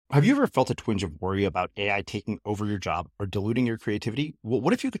Have you ever felt a twinge of worry about AI taking over your job or diluting your creativity? Well,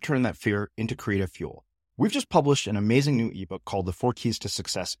 what if you could turn that fear into creative fuel? We've just published an amazing new ebook called The 4 Keys to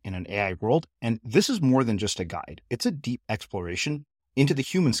Success in an AI World, and this is more than just a guide. It's a deep exploration into the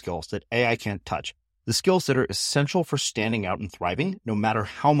human skills that AI can't touch, the skills that are essential for standing out and thriving, no matter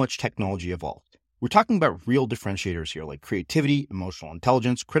how much technology evolves. We're talking about real differentiators here, like creativity, emotional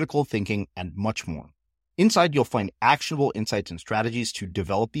intelligence, critical thinking, and much more. Inside, you'll find actionable insights and strategies to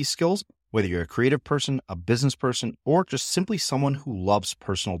develop these skills, whether you're a creative person, a business person, or just simply someone who loves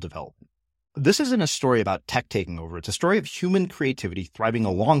personal development. This isn't a story about tech taking over. It's a story of human creativity thriving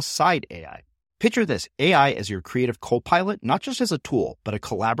alongside AI. Picture this, AI as your creative co-pilot, not just as a tool, but a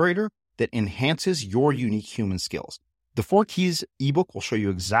collaborator that enhances your unique human skills. The 4 Keys ebook will show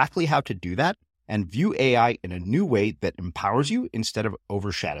you exactly how to do that and view AI in a new way that empowers you instead of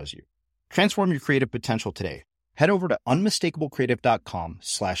overshadows you. Transform your creative potential today. Head over to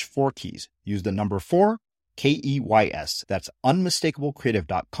unmistakablecreative.com/4keys. Use the number 4, KEYS. That's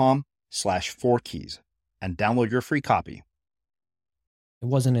unmistakablecreative.com/4keys and download your free copy. It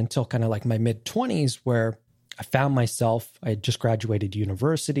wasn't until kind of like my mid-20s where I found myself, I had just graduated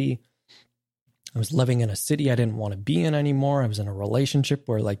university. I was living in a city I didn't want to be in anymore. I was in a relationship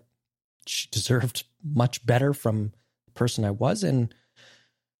where like she deserved much better from the person I was. And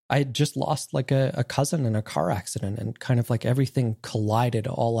I had just lost like a cousin in a car accident, and kind of like everything collided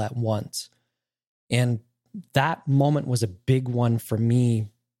all at once. And that moment was a big one for me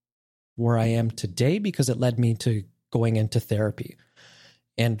where I am today, because it led me to going into therapy.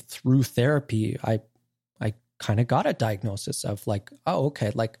 And through therapy, I kind of got a diagnosis of like, oh,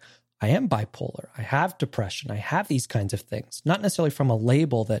 okay, like I am bipolar. I have depression. I have these kinds of things, not necessarily from a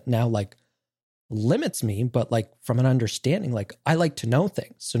label that now like limits me, but like from an understanding, like I like to know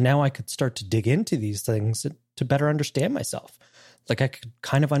things. So now I could start to dig into these things to better understand myself. Like I could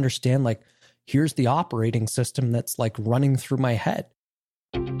kind of understand, like, here's the operating system that's like running through my head.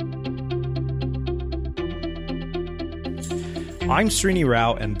 I'm Srini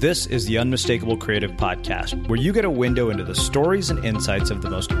Rao, and this is the Unmistakable Creative Podcast, where you get a window into the stories and insights of the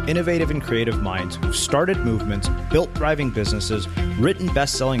most innovative and creative minds who've started movements, built thriving businesses, written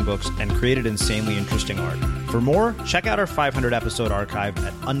best-selling books, and created insanely interesting art. For more, check out our 500-episode archive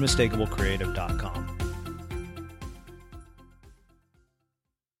at unmistakablecreative.com.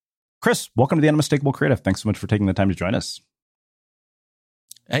 Chris, welcome to the Unmistakable Creative. Thanks so much for taking the time to join us.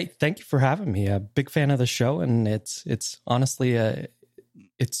 Hey, thank you for having me. A big fan of the show, and it's honestly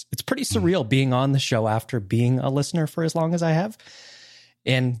it's pretty surreal being on the show after being a listener for as long as I have.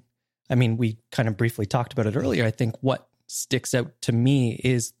 And I mean, we kind of briefly talked about it earlier. I think what sticks out to me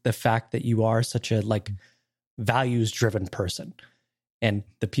is the fact that you are such a like values-driven person, and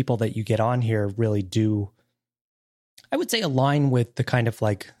the people that you get on here really do, I would say, align with the kind of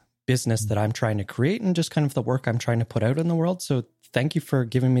like business that I'm trying to create and just kind of the work I'm trying to put out in the world. So thank you for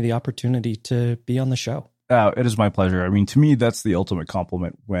giving me the opportunity to be on the show. It is my pleasure. I mean, to me, that's the ultimate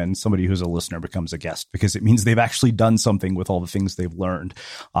compliment when somebody who's a listener becomes a guest, because it means they've actually done something with all the things they've learned.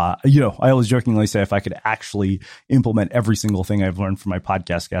 I always jokingly say if I could actually implement every single thing I've learned from my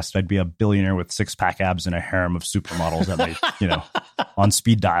podcast guest, I'd be a billionaire with 6-pack abs and a harem of supermodels at my, on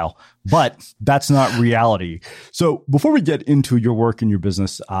speed dial. But that's not reality. So before we get into your work and your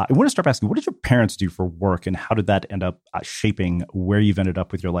business, I want to start by asking, what did your parents do for work, and how did that end up shaping where you've ended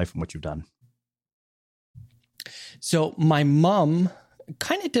up with your life and what you've done? So my mom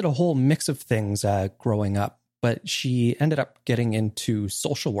kind of did a whole mix of things growing up, but she ended up getting into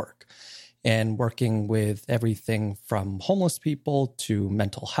social work and working with everything from homeless people to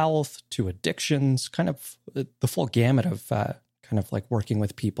mental health to addictions, kind of the full gamut of kind of like working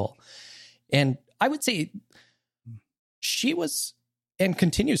with people. And I would say she was and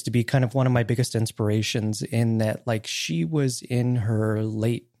continues to be kind of one of my biggest inspirations, in that like she was in her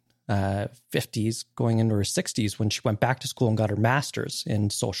late 50s going into her 60s when she went back to school and got her master's in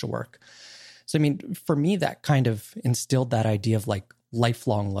social work. So, I mean, for me, that kind of instilled that idea of like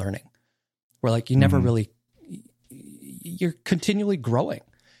lifelong learning, where like you never really, you're continually growing.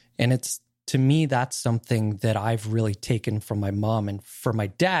 And it's, to me, that's something that I've really taken from my mom. And for my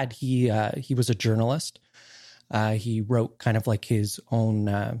dad, he was a journalist. He wrote kind of like his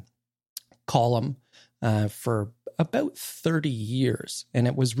own column for about 30 years. And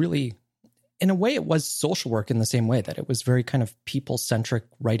it was really, in a way, it was social work in the same way that it was very kind of people-centric,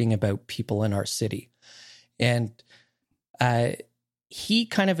 writing about people in our city. And he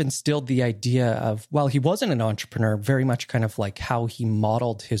kind of instilled the idea of, well, he wasn't an entrepreneur, very much kind of like how he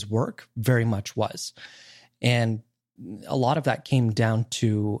modeled his work very much was. And a lot of that came down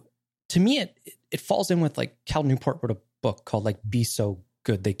to me, it falls in with like Cal Newport wrote a book called like Be So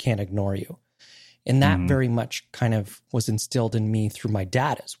good. They can't ignore you. And that very much kind of was instilled in me through my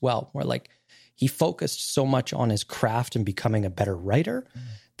dad as well, where like he focused so much on his craft and becoming a better writer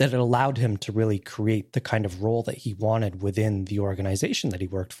that it allowed him to really create the kind of role that he wanted within the organization that he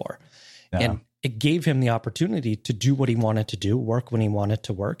worked for. Yeah. And it gave him the opportunity to do what he wanted to do, work when he wanted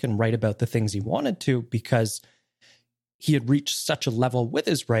to work, and write about the things he wanted to, because he had reached such a level with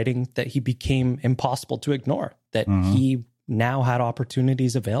his writing that he became impossible to ignore, that he now had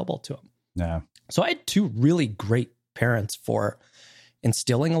opportunities available to him. Yeah. So I had two really great parents for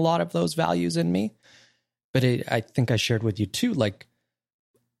instilling a lot of those values in me. But I think I shared with you too, like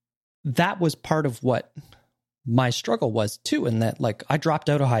that was part of what my struggle was too, in that like I dropped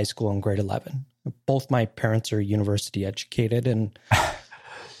out of high school in grade 11. Both my parents are university educated, and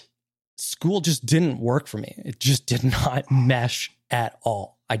school just didn't work for me. It just did not mesh at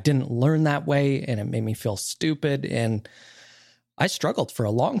all. I didn't learn that way, and it made me feel stupid. And I struggled for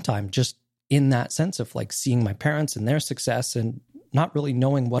a long time just in that sense of like seeing my parents and their success and not really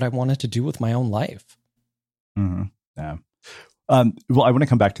knowing what I wanted to do with my own life. Mm-hmm. Yeah. Well, I want to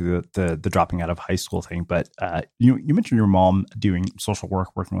come back to the dropping out of high school thing, but you mentioned your mom doing social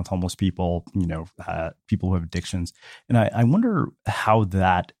work, working with homeless people, people who have addictions, and I wonder how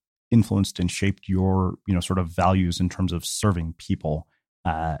that influenced and shaped your sort of values in terms of serving people.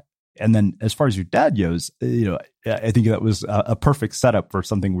 And then as far as your dad goes, I think that was a perfect setup for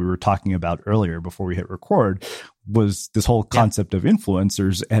something we were talking about earlier before we hit record, was this whole concept of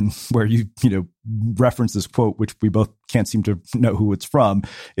influencers, and where you reference this quote, which we both can't seem to know who it's from,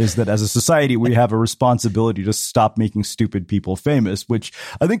 is that as a society, we have a responsibility to stop making stupid people famous, which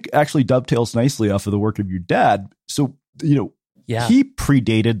I think actually dovetails nicely off of the work of your dad. So, he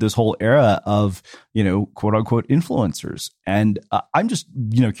predated this whole era of, quote unquote influencers. And I'm just,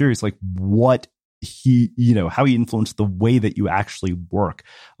 curious, like what he, how he influenced the way that you actually work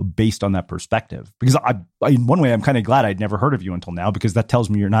based on that perspective. Because in one way, I'm kind of glad I'd never heard of you until now, because that tells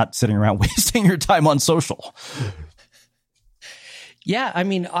me you're not sitting around wasting your time on social. Yeah. I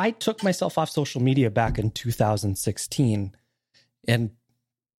mean, I took myself off social media back in 2016, and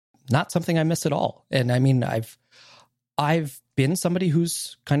not something I miss at all. And I mean, I've been somebody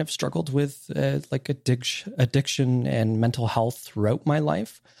who's kind of struggled with like addiction and mental health throughout my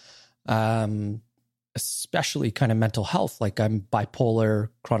life, especially kind of mental health. Like I'm bipolar,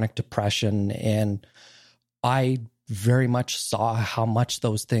 chronic depression, and I very much saw how much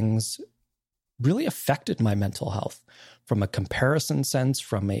those things really affected my mental health from a comparison sense,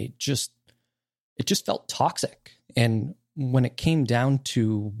 it just felt toxic. And when it came down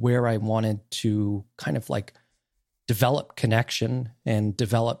to where I wanted to kind of like develop connection and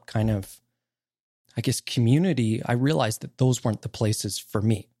develop kind of, I guess, community, I realized that those weren't the places for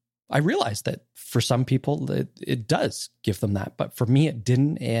me. I realized that for some people it does give them that, but for me it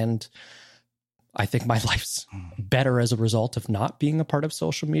didn't. And I think my life's better as a result of not being a part of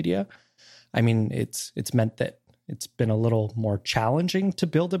social media. I mean, it's meant that it's been a little more challenging to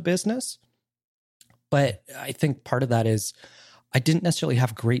build a business, but I think part of that is I didn't necessarily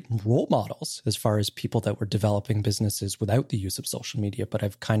have great role models as far as people that were developing businesses without the use of social media, but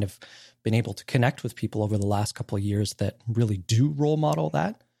I've kind of been able to connect with people over the last couple of years that really do role model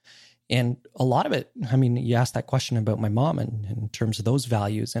that. And a lot of it, I mean, you asked that question about my mom and in terms of those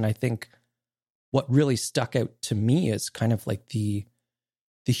values. And I think what really stuck out to me is kind of like the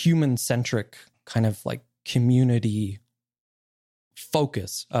human-centric kind of like community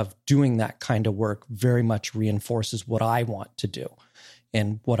focus of doing that kind of work very much reinforces what I want to do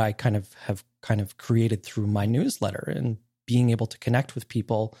and what I kind of have created through my newsletter, and being able to connect with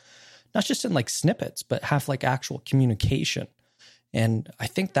people, not just in like snippets, but have like actual communication. And I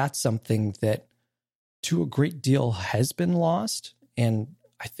think that's something that to a great deal has been lost. And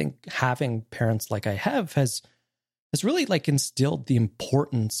I think having parents like I have has really like instilled the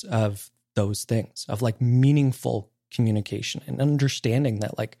importance of those things, of like meaningful communication and understanding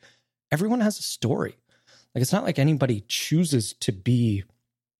that like everyone has a story. Like it's not like anybody chooses to be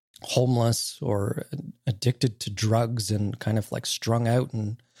homeless or addicted to drugs and kind of like strung out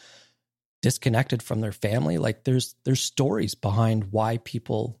and disconnected from their family. Like there's stories behind why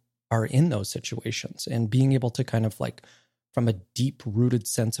people are in those situations, and being able to kind of like from a deep rooted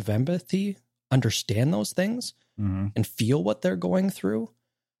sense of empathy, understand those things and feel what they're going through,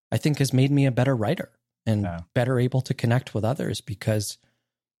 I think has made me a better writer and better able to connect with others, because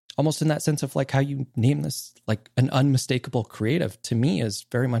almost in that sense of like how you name this, like an unmistakable creative, to me is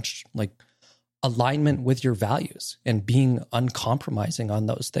very much like alignment with your values and being uncompromising on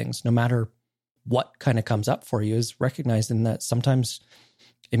those things, no matter what kind of comes up for you, is recognizing that sometimes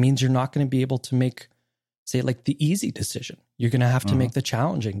it means you're not going to be able to make say like the easy decision. You're going to have to make the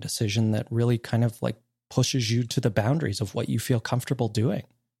challenging decision that really kind of like pushes you to the boundaries of what you feel comfortable doing.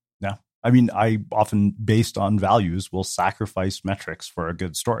 Yeah. I mean, I often, based on values, will sacrifice metrics for a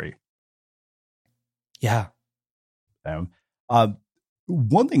good story. Yeah.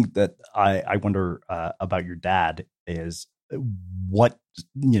 One thing that I wonder about your dad is what,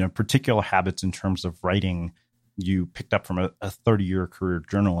 particular habits in terms of writing you picked up from a 30-year career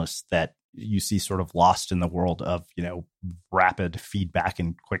journalist that you see sort of lost in the world of, rapid feedback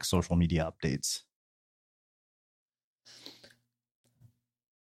and quick social media updates.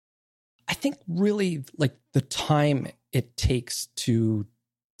 I think really like the time it takes to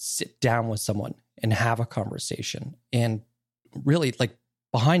sit down with someone and have a conversation, and really like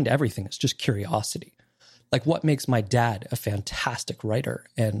behind everything is just curiosity. Like what makes my dad a fantastic writer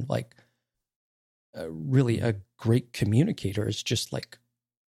and like really a great communicator is just like,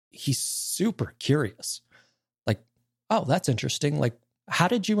 he's super curious. Like, oh, that's interesting. Like, how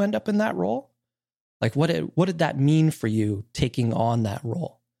did you end up in that role? Like, what did that mean for you taking on that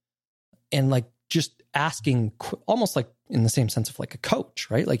role? And like just asking, almost like in the same sense of like a coach,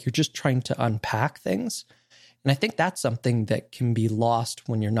 right? Like you're just trying to unpack things. And I think that's something that can be lost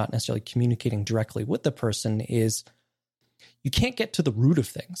when you're not necessarily communicating directly with the person, is you can't get to the root of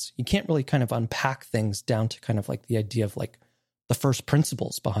things. You can't really kind of unpack things down to kind of like the idea of like the first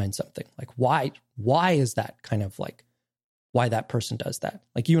principles behind something. Like why is that kind of like why that person does that?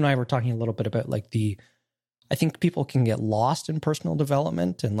 Like you and I were talking a little bit about like I think people can get lost in personal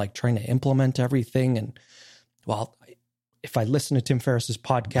development and like trying to implement everything. And well, if I listen to Tim Ferriss's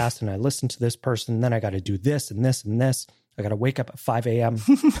podcast and I listen to this person, then I got to do this and this and this. I got to wake up at 5 a.m.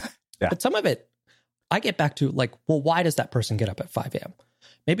 Yeah. But some of it, I get back to like, well, why does that person get up at 5 a.m.?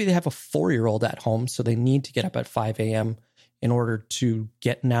 Maybe they have a 4-year-old at home, so they need to get up at 5 a.m. in order to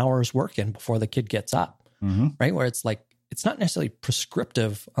get an hour's work in before the kid gets up, right? Where it's like, it's not necessarily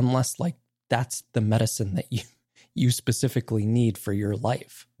prescriptive unless like that's the medicine that you specifically need for your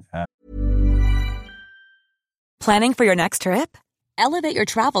life. Planning for your next trip? Elevate your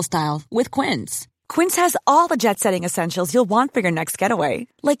travel style with Quince. Quince has all the jet-setting essentials you'll want for your next getaway,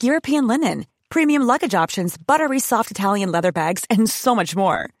 like European linen, premium luggage options, buttery soft Italian leather bags, and so much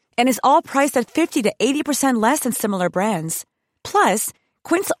more. And is all priced at 50 to 80% less than similar brands. Plus,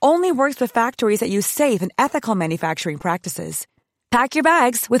 Quince only works with factories that use safe and ethical manufacturing practices. Pack your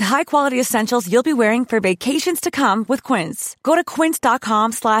bags with high-quality essentials you'll be wearing for vacations to come with Quince. Go to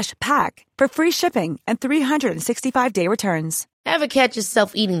quince.com/pack for free shipping and 365-day returns. Ever catch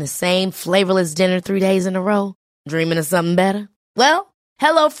yourself eating the same flavorless dinner 3 days in a row? Dreaming of something better? Well,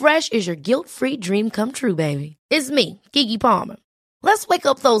 HelloFresh is your guilt-free dream come true, baby. It's me, Keke Palmer. Let's wake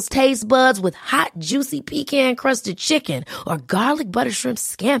up those taste buds with hot, juicy pecan-crusted chicken or garlic butter shrimp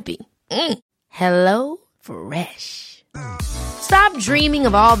scampi. Hello Fresh. Stop dreaming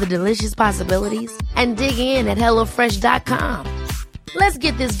of all the delicious possibilities and dig in at HelloFresh.com. Let's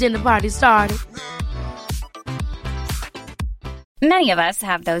get this dinner party started. Many of us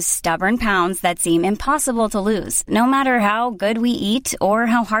have those stubborn pounds that seem impossible to lose, no matter how good we eat or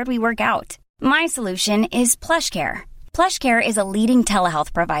how hard we work out. My solution is PlushCare. PlushCare is a leading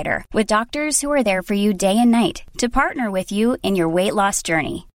telehealth provider with doctors who are there for you day and night to partner with you in your weight loss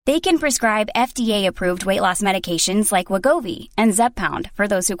journey. They can prescribe FDA-approved weight loss medications like Wegovy and Zepbound for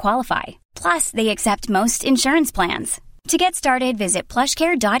those who qualify. Plus, they accept most insurance plans. To get started, visit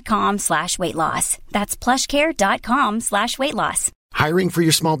plushcare.com/weightloss. That's plushcare.com/weightloss. Hiring for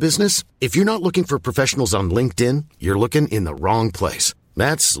your small business? If you're not looking for professionals on LinkedIn, you're looking in the wrong place.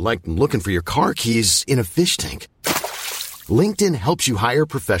 That's like looking for your car keys in a fish tank. LinkedIn helps you hire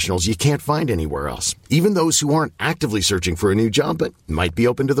professionals you can't find anywhere else, even those who aren't actively searching for a new job but might be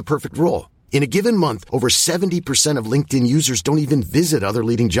open to the perfect role. In a given month, over 70% of LinkedIn users don't even visit other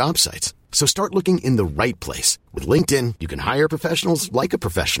leading job sites. So start looking in the right place. With LinkedIn, you can hire professionals like a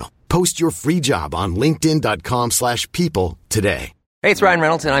professional. Post your free job on linkedin.com/people today. Hey, it's Ryan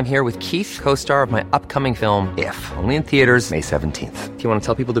Reynolds, and I'm here with Keith, co-star of my upcoming film, If, only in theaters May 17th. Do you want to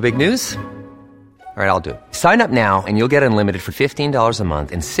tell people the big news? All right, I'll do it. Sign up now and you'll get unlimited for $15 a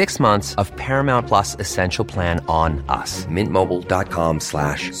month and 6 months of Paramount Plus Essential Plan on us.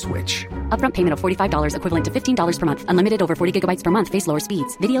 MintMobile.com/switch. Upfront payment of $45 equivalent to $15 per month. Unlimited over 40 gigabytes per month. Face lower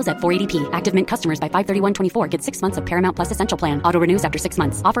speeds. Videos at 480p. Active Mint customers by 531.24 get 6 months of Paramount Plus Essential Plan. Auto renews after 6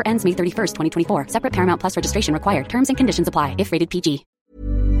 months. Offer ends May 31st, 2024. Separate Paramount Plus registration required. Terms and conditions apply if rated PG.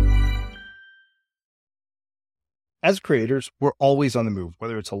 As creators, we're always on the move.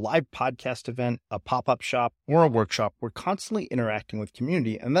 Whether it's a live podcast event, a pop-up shop, or a workshop, we're constantly interacting with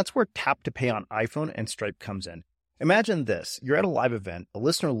community, and that's where Tap to Pay on iPhone and Stripe comes in. Imagine this. You're at a live event, a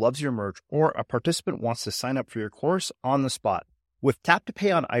listener loves your merch, or a participant wants to sign up for your course on the spot. With Tap to Pay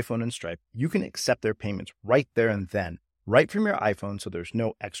on iPhone and Stripe, you can accept their payments right there and then, right from your iPhone, so there's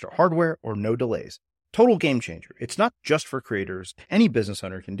no extra hardware or no delays. Total game changer. It's not just for creators. Any business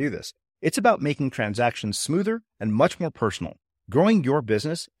owner can do this. It's about making transactions smoother and much more personal, growing your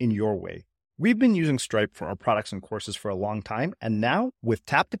business in your way. We've been using Stripe for our products and courses for a long time, and now with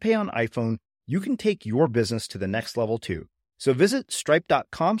Tap to Pay on iPhone, you can take your business to the next level too. So visit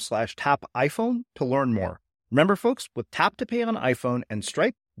stripe.com/tapiphone to learn more. Remember, folks, with Tap to Pay on iPhone and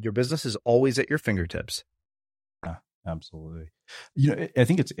Stripe, your business is always at your fingertips. Yeah, absolutely. You know, I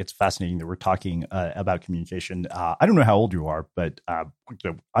think it's fascinating that we're talking about communication. I don't know how old you are, but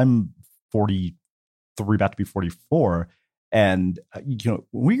I'm 43, about to be 44. And, when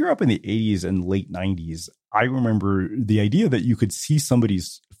we grew up in the 80s and late 90s, I remember the idea that you could see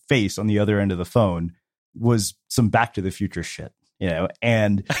somebody's face on the other end of the phone was some Back to the Future shit,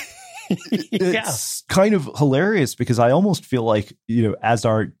 and it's kind of hilarious because I almost feel like, as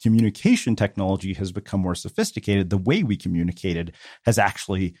our communication technology has become more sophisticated, the way we communicated has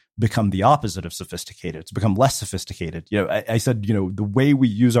actually become the opposite of sophisticated. It's become less sophisticated. I said, the way we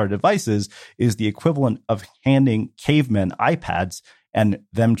use our devices is the equivalent of handing cavemen iPads and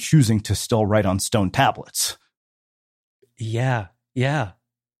them choosing to still write on stone tablets. Yeah. Yeah.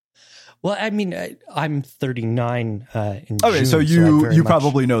 Well, I mean, I'm 39 in June. Okay, so you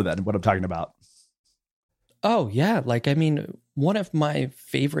probably know that, what I'm talking about. Oh, yeah. One of my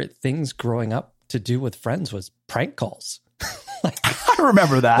favorite things growing up to do with friends was prank calls. I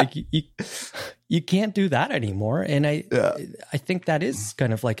remember that. You can't do that anymore. And I think that is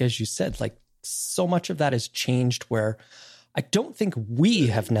kind of as you said, so much of that has changed where I don't think we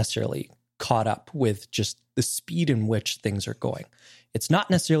have necessarily caught up with just the speed in which things are going. It's not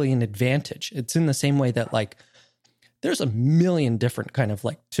necessarily an advantage. It's in the same way that there's a million different kind of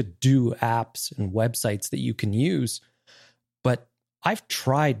to-do apps and websites that you can use. But I've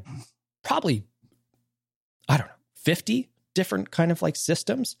tried probably, 50 different kind of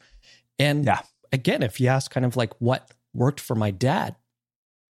systems. And again, if you ask kind of what worked for my dad,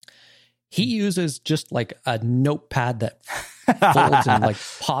 he uses just a notepad that folds and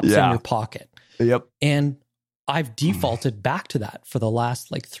pops in your pocket. Yep. And I've defaulted back to that for the last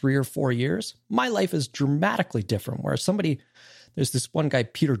 3 or 4 years. My life is dramatically different. Where there's this one guy,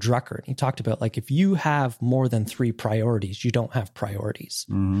 Peter Drucker, and he talked about if you have more than 3 priorities, you don't have priorities.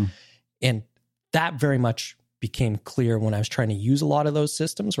 Mm-hmm. And that very much became clear when I was trying to use a lot of those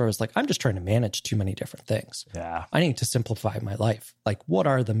systems where I was I'm just trying to manage too many different things. Yeah. I need to simplify my life. What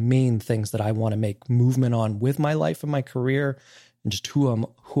are the main things that I want to make movement on with my life and my career and just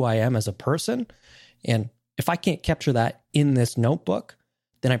who I am as a person? And if I can't capture that in this notebook,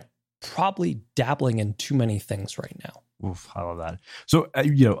 then I'm probably dabbling in too many things right now. Oof, I love that. So,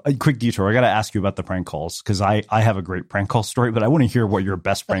 a quick detour. I got to ask you about the prank calls because I have a great prank call story, but I want to hear what your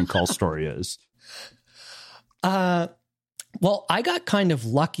best prank call story is. Well, I got kind of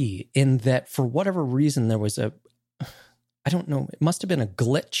lucky in that for whatever reason, there was I don't know, it must have been a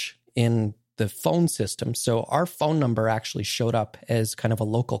glitch in the phone system. So our phone number actually showed up as kind of a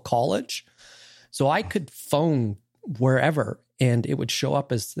local college. So I could phone wherever and it would show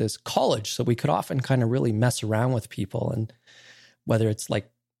up as this college. So we could often kind of really mess around with people. And whether it's to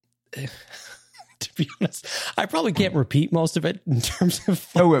be honest, I probably can't repeat most of it in terms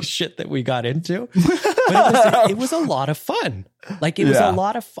of shit that we got into. But it was a lot of fun. It was a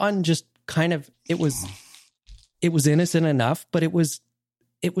lot of fun. Just kind of, it was innocent enough, but it was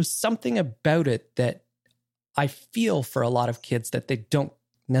something about it that I feel for a lot of kids that they don't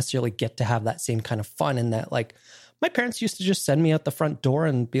necessarily get to have that same kind of fun. And that my parents used to just send me out the front door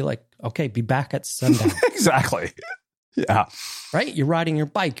and be okay, be back at sundown. Exactly. Yeah. Right? You're riding your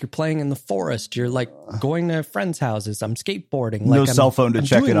bike. You're playing in the forest. You're going to friends' houses. I'm skateboarding. No cell phone to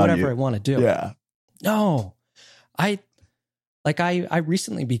check in on you. Whatever I want to do. Yeah. No. I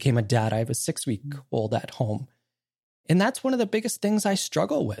recently became a dad. I have a 6-week-old at home. And that's one of the biggest things I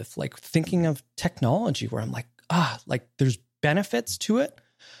struggle with, thinking of technology where I'm there's benefits to it,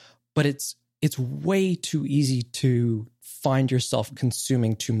 but it's way too easy to find yourself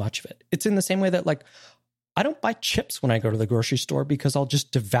consuming too much of it. It's in the same way that I don't buy chips when I go to the grocery store because I'll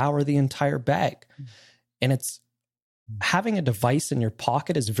just devour the entire bag. And it's having a device in your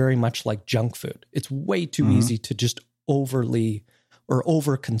pocket is very much like junk food. It's way too easy to just overly or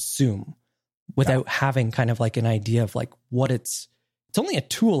over consume without having kind of an idea of what it's only a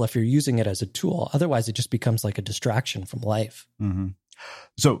tool if you're using it as a tool. Otherwise it just becomes a distraction from life. Mm-hmm.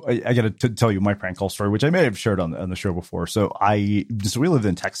 So I got to tell you my prank call story, which I may have shared on the show before. So we lived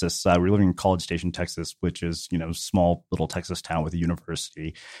in Texas. We were living in College Station, Texas, which is, small little Texas town with a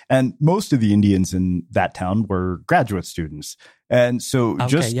university. And most of the Indians in that town were graduate students. And so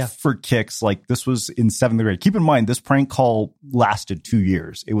for kicks, like this was in 7th grade. Keep in mind, this prank call lasted 2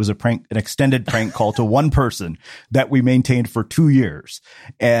 years. It was an extended prank call to one person that we maintained for 2 years.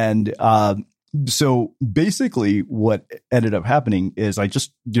 And, so basically what ended up happening is I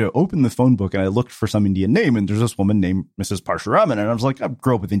just, opened the phone book and I looked for some Indian name, and there's this woman named Mrs. Parshuraman. And I was like, I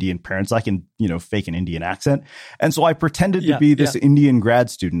grew up with Indian parents. I can, fake an Indian accent. And so I pretended to be this Indian grad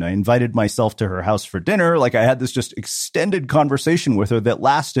student. I invited myself to her house for dinner. Like I had this just extended conversation with her that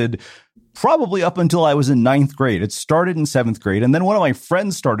lasted probably up until I was in 9th grade. It started in 7th grade. And then one of my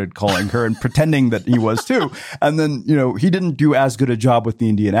friends started calling her and pretending that he was too. And then, he didn't do as good a job with the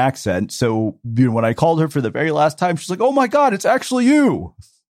Indian accent. So, when I called her for the very last time, she's like, oh my God, it's actually you.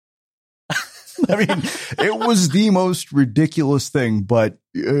 I mean, it was the most ridiculous thing, but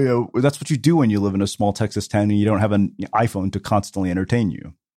that's what you do when you live in a small Texas town and you don't have an iPhone to constantly entertain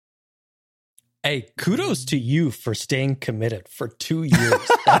you. Hey, kudos to you for staying committed for 2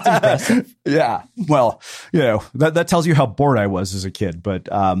 years. That's impressive. Yeah. Well, that tells you how bored I was as a kid. But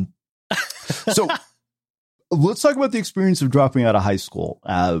so let's talk about the experience of dropping out of high school.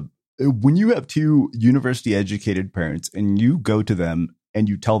 When you have two university educated parents and you go to them and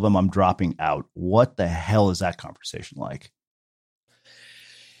you tell them I'm dropping out, what the hell is that conversation like?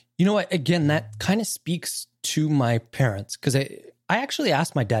 You know what? Again, that kind of speaks to my parents, because I actually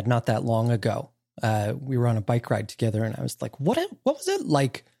asked my dad not that long ago. We were on a bike ride together and I was like, what was it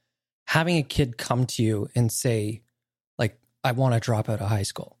like having a kid come to you and say, like, I want to drop out of high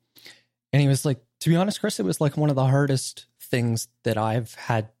school? And he was like, to be honest, Chris, it was like one of the hardest things that I've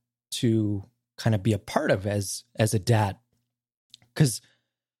had to kind of be a part of as a dad. Because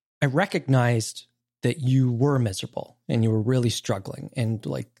I recognized that you were miserable and you were really struggling and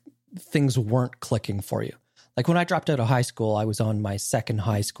like things weren't clicking for you. Like when I dropped out of high school, I was on my second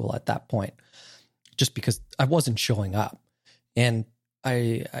high school at that point, just because I wasn't showing up. And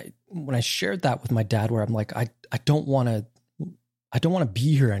I when I shared that with my dad, where I'm like, I don't want to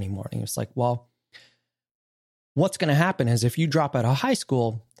be here anymore. And he was like, well, what's going to happen is if you drop out of high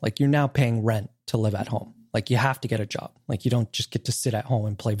school, like you're now paying rent to live at home. Like you have to get a job. Like you don't just get to sit at home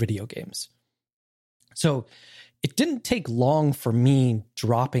and play video games. So it didn't take long for me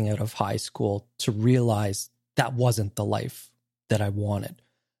dropping out of high school to realize that wasn't the life that I wanted.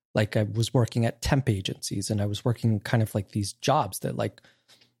 Like I was working at temp agencies and I was working kind of like these jobs that like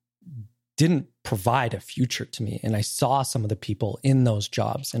didn't provide a future to me. And I saw some of the people in those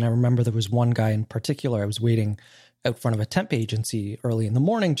jobs. And I remember there was one guy in particular, I was waiting out front of a temp agency early in the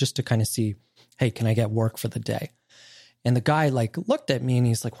morning just to kind of see, hey, can I get work for the day? And the guy like looked at me and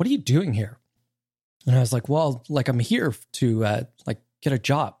he's like, what are you doing here? And I was like, well, like I'm here to like get a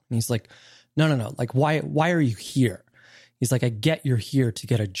job. And he's like, no. Like, why are you here? He's like, I get you're here to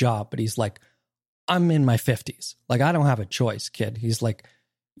get a job, but he's like, I'm in my 50s. Like, I don't have a choice, kid. He's like,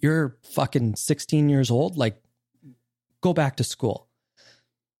 you're fucking 16 years old. Like, go back to school.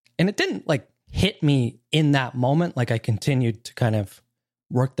 And it didn't like hit me in that moment. Like I continued to kind of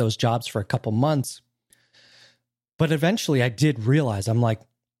work those jobs for a couple months. But eventually I did realize, I'm like,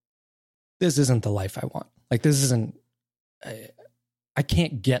 this isn't the life I want. Like, this isn't, I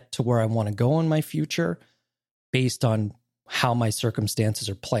can't get to where I want to go in my future based on how my circumstances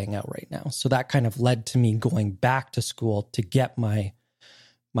are playing out right now. So that kind of led to me going back to school to get my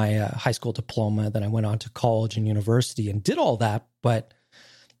high school diploma. Then I went on to college and university and did all that. But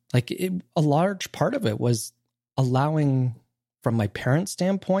like a large part of it was allowing, from my parents'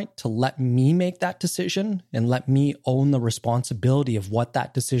 standpoint, to let me make that decision and let me own the responsibility of what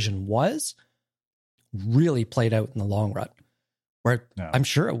that decision was, really played out in the long run. Where I'm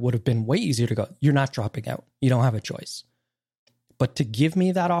sure it would have been way easier to go, you're not dropping out. You don't have a choice. But to give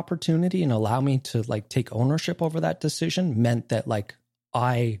me that opportunity and allow me to like take ownership over that decision meant that like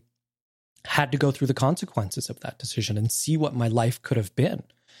I had to go through the consequences of that decision and see what my life could have been.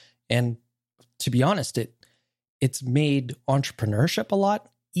 And to be honest, it's made entrepreneurship a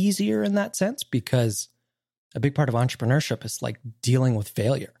lot easier in that sense, because a big part of entrepreneurship is like dealing with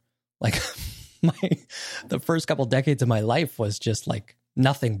failure. Like the first couple decades of my life was just like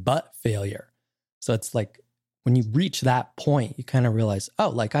nothing but failure. So it's like when you reach that point, you kind of realize, oh,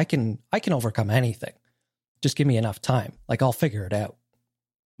 like I can overcome anything. Just give me enough time. Like I'll figure it out.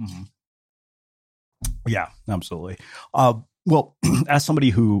 Mm-hmm. Yeah, absolutely. Well, as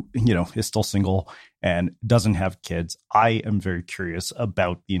somebody who, is still single and doesn't have kids. I am very curious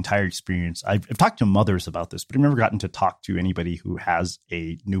about the entire experience. I've talked to mothers about this, but I've never gotten to talk to anybody who has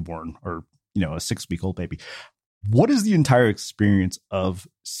a newborn or, a 6-week-old baby. What is the entire experience of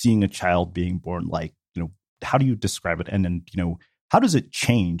seeing a child being born like? How do you describe it? And then, how does it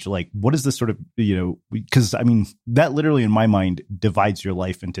change? Like, what is this sort of, because I mean, that literally in my mind divides your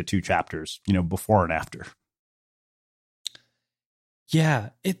life into 2 chapters, before and after. Yeah.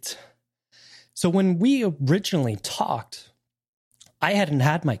 So when we originally talked, I hadn't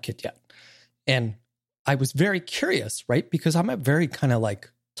had my kid yet. And I was very curious, right? Because I'm a very kind of like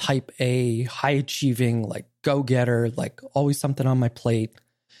type A, high achieving, like go-getter, like always something on my plate.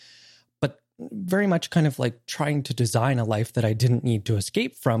 Very much kind of like trying to design a life that I didn't need to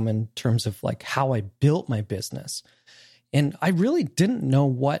escape from in terms of like how I built my business. And I really didn't know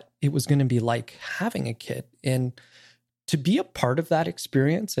what it was going to be like having a kid. And to be a part of that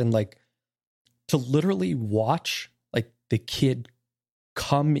experience and like to literally watch like the kid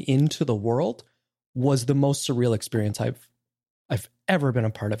come into the world was the most surreal experience I've ever been a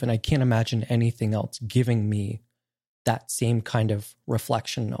part of. And I can't imagine anything else giving me that same kind of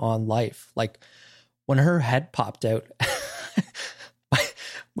reflection on life. Like when her head popped out,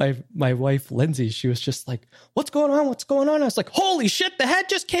 my wife, Lindsay, she was just like, what's going on? What's going on? I was like, holy shit, the head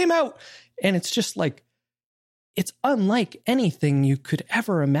just came out. And it's just like, it's unlike anything you could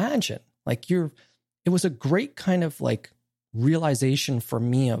ever imagine. Like it was a great kind of like realization for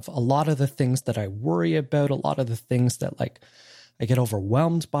me of a lot of the things that I worry about, a lot of the things that like I get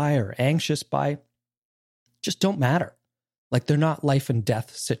overwhelmed by or anxious by just don't matter. Like they're not life and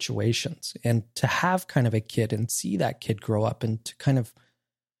death situations. And to have kind of a kid and see that kid grow up and to kind of,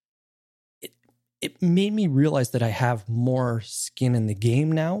 it made me realize that I have more skin in the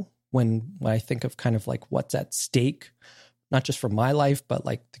game now when I think of kind of like what's at stake, not just for my life, but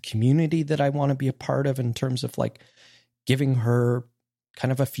like the community that I want to be a part of in terms of like giving her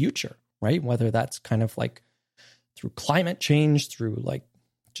kind of a future, right? Whether that's kind of like through climate change, through like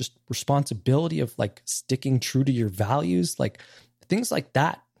just responsibility of like sticking true to your values, like things like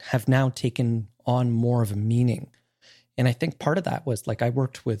that have now taken on more of a meaning. And I think part of that was like I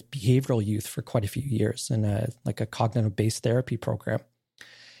worked with behavioral youth for quite a few years in a cognitive-based therapy program.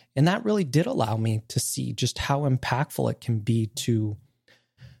 And that really did allow me to see just how impactful it can be to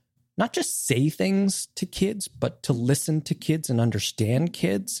not just say things to kids, but to listen to kids and understand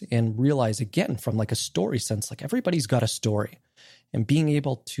kids and realize again from like a story sense, like everybody's got a story. And being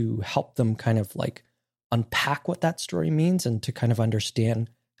able to help them kind of like unpack what that story means and to kind of understand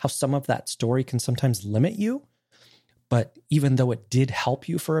how some of that story can sometimes limit you. But even though it did help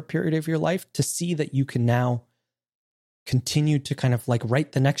you for a period of your life, to see that you can now continue to kind of like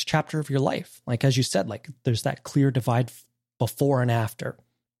write the next chapter of your life. Like, as you said, like there's that clear divide before and after.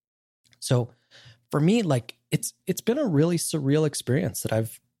 So for me, like it's been a really surreal experience that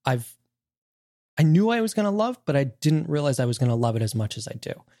I knew I was going to love, but I didn't realize I was going to love it as much as I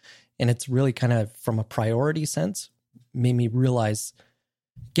do. And it's really kind of from a priority sense, made me realize,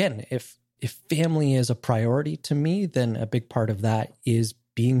 again, if family is a priority to me, then a big part of that is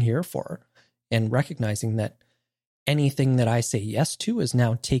being here for her and recognizing that anything that I say yes to is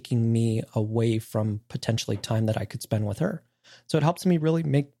now taking me away from potentially time that I could spend with her. So it helps me really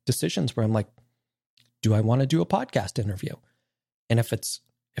make decisions where I'm like, do I want to do a podcast interview? And if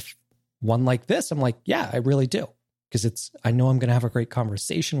one like this, I'm like, yeah, I really do. Because I know I'm going to have a great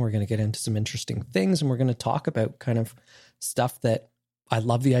conversation. We're going to get into some interesting things and we're going to talk about kind of stuff that I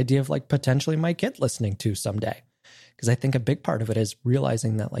love the idea of like potentially my kid listening to someday. Because I think a big part of it is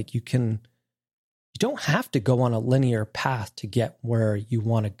realizing that like you don't have to go on a linear path to get where you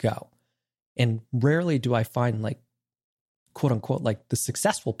want to go. And rarely do I find like, quote unquote, like the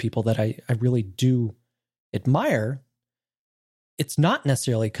successful people that I really do admire. It's not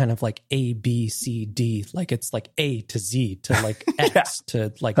necessarily kind of like A, B, C, D. Like it's like A to Z to like X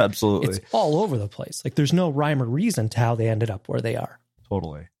to like, absolutely. It's all over the place. Like there's no rhyme or reason to how they ended up where they are.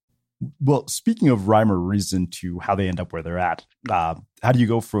 Totally. Well, speaking of rhyme or reason to how they end up where they're at, how do you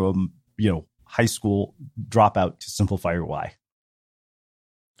go from, high school dropout to Simplify Your Why?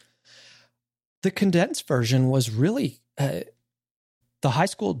 The condensed version was really the high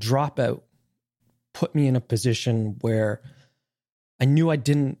school dropout put me in a position where I knew I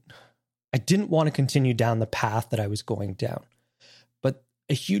didn't want to continue down the path that I was going down. But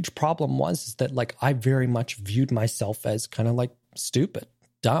a huge problem was that like I very much viewed myself as kind of like stupid,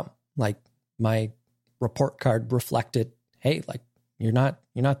 dumb. Like my report card reflected, hey, like you're not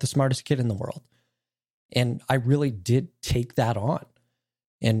the smartest kid in the world. And I really did take that on.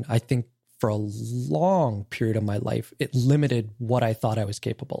 And I think for a long period of my life, it limited what I thought I was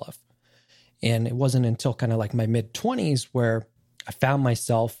capable of. And it wasn't until kind of like my mid-20s where I found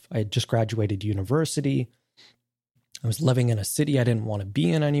myself, I had just graduated university. I was living in a city I didn't want to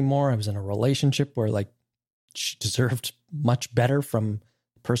be in anymore. I was in a relationship where like she deserved much better from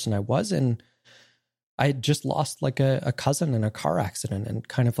the person I was. And I had just lost like a cousin in a car accident, and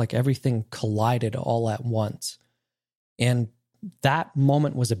kind of like everything collided all at once. And that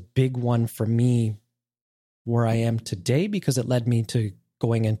moment was a big one for me where I am today, because it led me to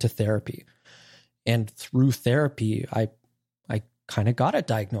going into therapy. And through therapy, I kind of got a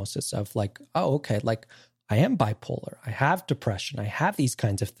diagnosis of like, oh, okay, like I am bipolar, I have depression, I have these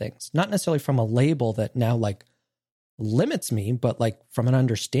kinds of things, not necessarily from a label that now like limits me, but like from an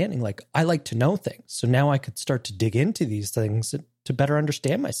understanding, like I like to know things. So now I could start to dig into these things to better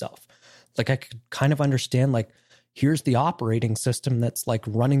understand myself. Like I could kind of understand, like, here's the operating system that's like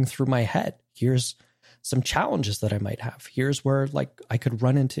running through my head. Here's some challenges that I might have. Here's where like I could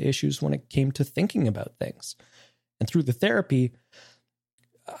run into issues when it came to thinking about things. And through the therapy,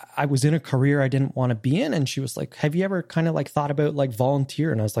 I was in a career I didn't want to be in. And she was like, have you ever kind of like thought about like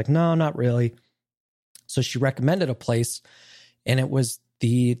volunteer? And I was like, no, not really. So she recommended a place, and it was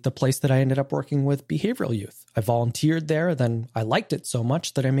the place that I ended up working with behavioral youth. I volunteered there. Then I liked it so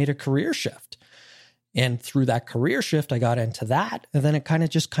much that I made a career shift. And through that career shift, I got into that. And then it kind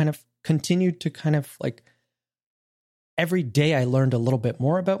of continued to kind of like every day I learned a little bit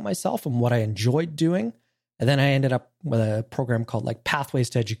more about myself and what I enjoyed doing. And then I ended up with a program called like Pathways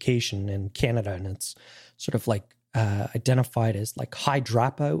to Education in Canada. And it's sort of like identified as like high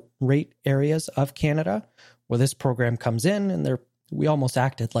dropout rate areas of Canada, where this program comes in, and we almost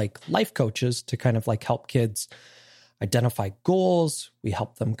acted like life coaches to kind of like help kids identify goals. We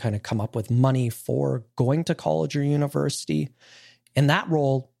help them kind of come up with money for going to college or university. And that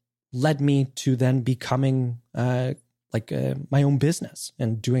role led me to then becoming my own business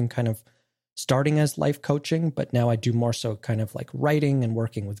and doing kind of starting as life coaching, but now I do more so kind of like writing and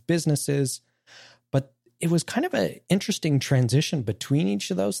working with businesses. But it was kind of an interesting transition between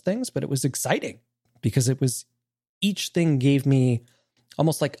each of those things, but it was exciting because each thing gave me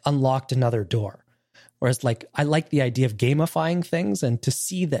almost like unlocked another door. Whereas like, I like the idea of gamifying things, and to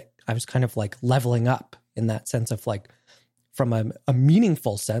see that I was kind of like leveling up in that sense of like, from a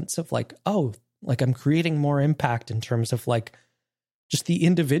meaningful sense of like, oh, like I'm creating more impact in terms of like just the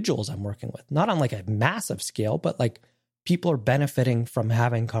individuals I'm working with, not on like a massive scale, but like people are benefiting from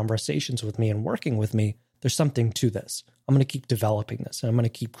having conversations with me and working with me. There's something to this. I'm going to keep developing this, and I'm going to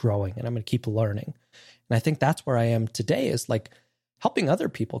keep growing, and I'm going to keep learning. And I think that's where I am today, is like helping other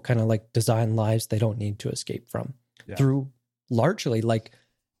people kind of like design lives they don't need to escape from through largely like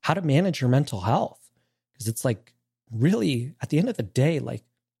how to manage your mental health. Because it's like really at the end of the day, like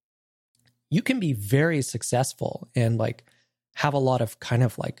you can be very successful and like have a lot of kind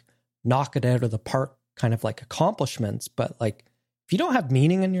of like knock it out of the park kind of like accomplishments. But like if you don't have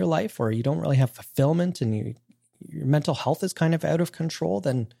meaning in your life, or you don't really have fulfillment, and your mental health is kind of out of control,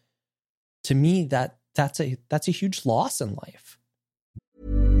 then to me that's a huge loss in life.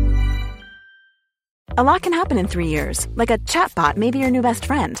 A lot can happen in 3 years, like a chatbot may be your new best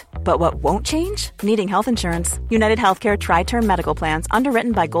friend. But what won't change? Needing health insurance. United Healthcare Tri-Term Medical Plans,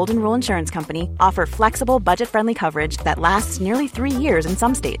 underwritten by Golden Rule Insurance Company, offer flexible, budget-friendly coverage that lasts nearly 3 years in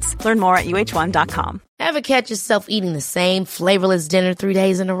some states. Learn more at uh1.com. Ever catch yourself eating the same flavorless dinner 3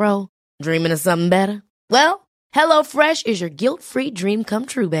 days in a row? Dreaming of something better? Well, HelloFresh is your guilt-free dream come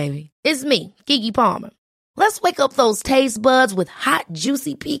true, baby. It's me, Keke Palmer. Let's wake up those taste buds with hot,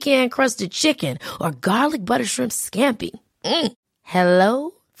 juicy pecan-crusted chicken or garlic butter shrimp scampi.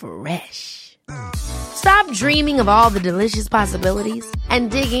 Hello Fresh. Stop dreaming of all the delicious possibilities and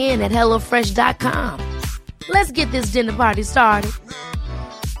dig in at HelloFresh.com. Let's get this dinner party started.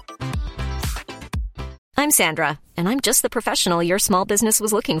 I'm Sandra, and I'm just the professional your small business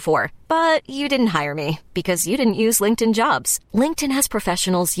was looking for. But you didn't hire me because you didn't use LinkedIn Jobs. LinkedIn has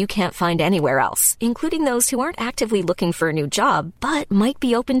professionals you can't find anywhere else, including those who aren't actively looking for a new job, but might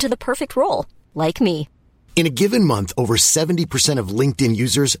be open to the perfect role, like me. In a given month, over 70% of LinkedIn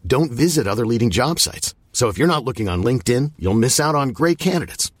users don't visit other leading job sites. So if you're not looking on LinkedIn, you'll miss out on great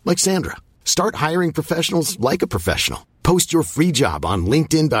candidates like Sandra. Start hiring professionals like a professional. Post your free job on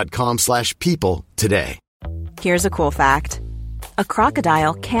linkedin.com/people today. Here's a cool fact. A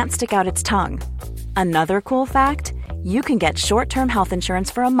crocodile can't stick out its tongue. Another cool fact, you can get short-term health insurance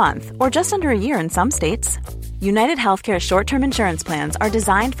for a month or just under a year in some states. United Healthcare short-term insurance plans are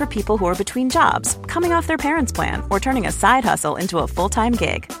designed for people who are between jobs, coming off their parents' plan, or turning a side hustle into a full-time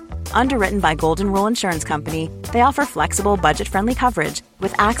gig. Underwritten by Golden Rule Insurance Company, they offer flexible, budget-friendly coverage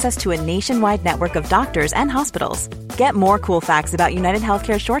with access to a nationwide network of doctors and hospitals. Get more cool facts about United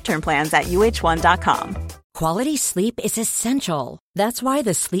Healthcare short-term plans at uh1.com. Quality sleep is essential. That's why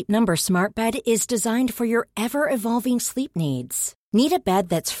the Sleep Number Smart Bed is designed for your ever-evolving sleep needs. Need a bed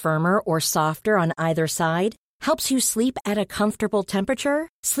that's firmer or softer on either side? Helps you sleep at a comfortable temperature?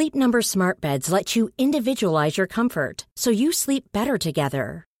 Sleep Number Smart Beds let you individualize your comfort, so you sleep better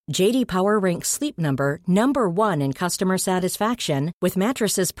together. J.D. Power ranks Sleep Number number 1 in customer satisfaction with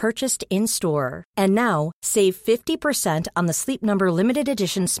mattresses purchased in-store. And now, save 50% on the Sleep Number Limited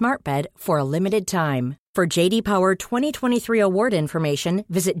Edition Smart Bed for a limited time. For J.D. Power 2023 award information,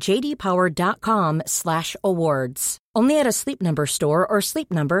 visit jdpower.com/awards. Only at a Sleep Number store or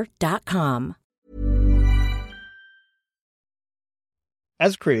sleepnumber.com.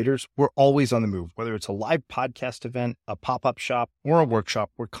 As creators, we're always on the move. Whether it's a live podcast event, a pop-up shop, or a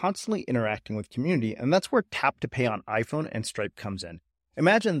workshop, we're constantly interacting with community, and that's where Tap to Pay on iPhone and Stripe comes in.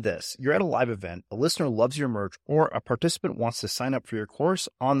 Imagine this. You're at a live event, a listener loves your merch, or a participant wants to sign up for your course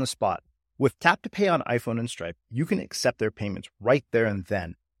on the spot. With Tap to Pay on iPhone and Stripe, you can accept their payments right there and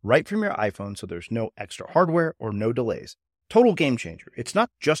then, right from your iPhone, so there's no extra hardware or no delays. Total game changer. It's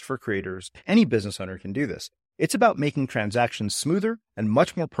not just for creators. Any business owner can do this. It's about making transactions smoother and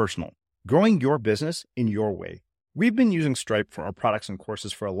much more personal, growing your business in your way. We've been using Stripe for our products and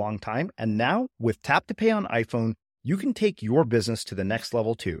courses for a long time, and now with Tap to Pay on iPhone, you can take your business to the next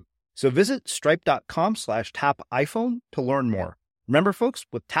level too. So visit stripe.com/tapiphone to learn more. Remember, folks,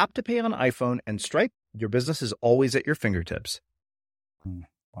 with Tap to Pay on iPhone and Stripe, your business is always at your fingertips.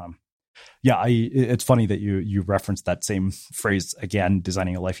 Yeah, it's funny that you referenced that same phrase again,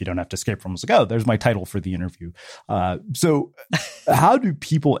 designing a life you don't have to escape from. I was like, oh, there's my title for the interview. So how do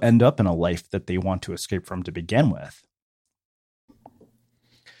people end up in a life that they want to escape from to begin with?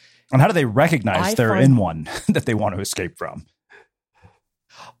 And how do they recognize they're in one that they want to escape from?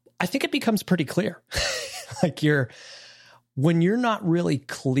 I think it becomes pretty clear. When you're not really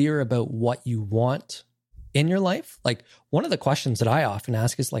clear about what you want in your life, like one of the questions that I often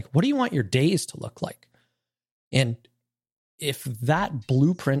ask is like, what do you want your days to look like? And if that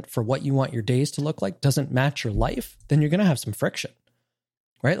blueprint for what you want your days to look like doesn't match your life, then you're going to have some friction,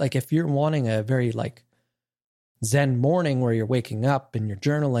 right? Like if you're wanting a very like Zen morning where you're waking up and you're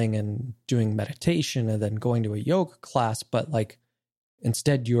journaling and doing meditation and then going to a yoga class, but like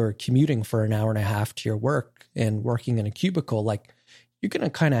instead you're commuting for an hour and a half to your work and working in a cubicle, like you're going to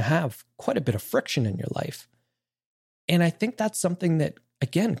kind of have quite a bit of friction in your life. And I think that's something that,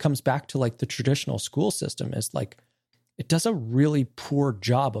 again, comes back to like the traditional school system is like, it does a really poor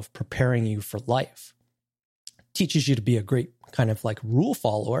job of preparing you for life. It teaches you to be a great kind of like rule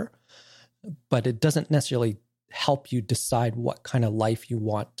follower, but it doesn't necessarily help you decide what kind of life you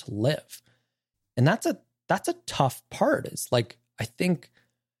want to live. And that's a tough part. It's like, I think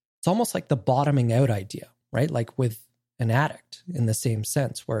it's almost like the bottoming out idea, right? Like with an addict in the same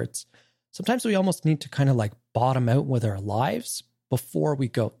sense, where it's sometimes we almost need to kind of like bottom out with our lives before we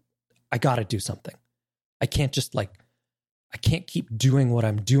go, I got to do something. I can't keep doing what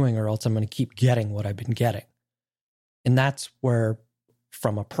I'm doing or else I'm going to keep getting what I've been getting. And that's where,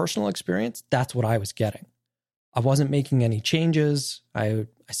 from a personal experience, that's what I was getting. I wasn't making any changes. I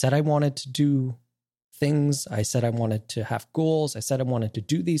said I wanted to do things. I said I wanted to have goals. I said I wanted to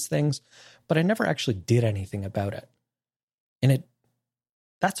do these things, but I never actually did anything about it. And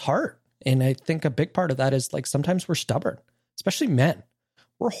that's hard. And I think a big part of that is like sometimes we're stubborn, especially men.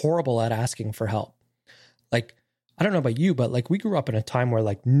 We're horrible at asking for help. Like, I don't know about you, but like we grew up in a time where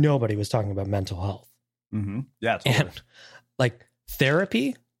like nobody was talking about mental health. Mm-hmm. Yeah. Totally. And like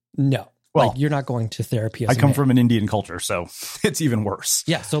therapy, no. Well, like you're not going to therapy. I come from an Indian culture, so it's even worse.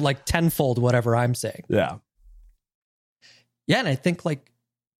 Yeah. So like tenfold whatever I'm saying. Yeah. Yeah. And I think like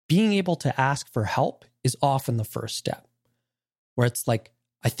being able to ask for help is often the first step. Where it's like,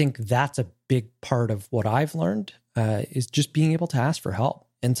 I think that's a big part of what I've learned is just being able to ask for help.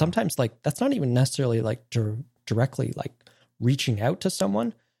 And sometimes like, that's not even necessarily like directly like reaching out to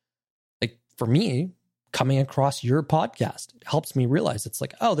someone. Like for me, coming across your podcast helps me realize it's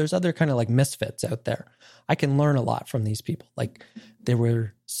like, oh, there's other kind of like misfits out there. I can learn a lot from these people. Like they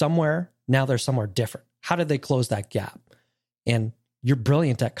were somewhere, now they're somewhere different. How did they close that gap? And you're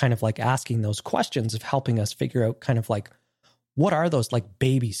brilliant at kind of like asking those questions of helping us figure out kind of like, what are those like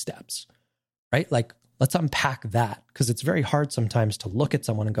baby steps, right? Like, let's unpack that because it's very hard sometimes to look at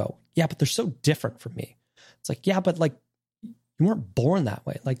someone and go, yeah, but they're so different from me. It's like, yeah, but like you weren't born that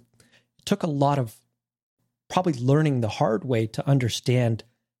way. Like it took a lot of probably learning the hard way to understand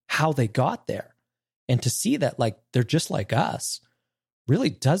how they got there and to see that like they're just like us, really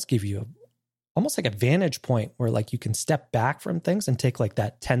does give you almost like a vantage point where like you can step back from things and take like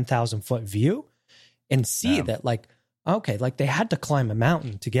that 10,000 foot view and see that like, okay, like they had to climb a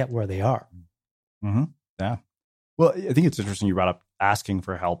mountain to get where they are. Mm-hmm. Yeah. Well, I think it's interesting you brought up asking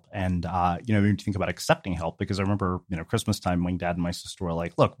for help and, you know, when you think about accepting help, because I remember, you know, Christmas time, my dad and my sister were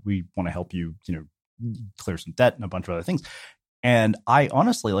like, look, we want to help you, you know, clear some debt and a bunch of other things. And I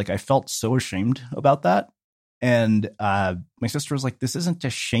honestly, like, I felt so ashamed about that. And my sister was like, this isn't to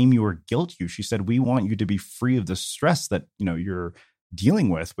shame you or guilt you. She said, we want you to be free of the stress that, you know, you're dealing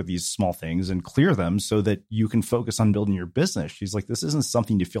with these small things and clear them so that you can focus on building your business. She's like, this isn't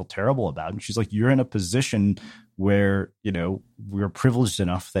something to feel terrible about. And she's like, you're in a position where, you know, we're privileged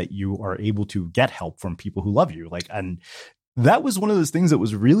enough that you are able to get help from people who love you. Like, and that was one of those things that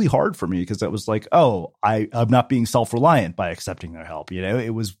was really hard for me because that was like, oh, I'm not being self-reliant by accepting their help. You know, it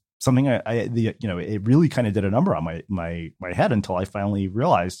was something you know, it really kind of did a number on my head until I finally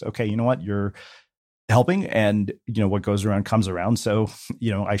realized, okay, you know what, you're helping and, you know, what goes around comes around. So,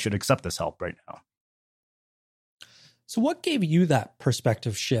 you know, I should accept this help right now. So what gave you that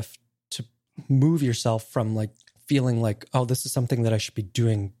perspective shift to move yourself from like feeling like, oh, this is something that I should be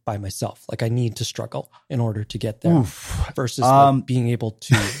doing by myself. Like I need to struggle in order to get there versus like being able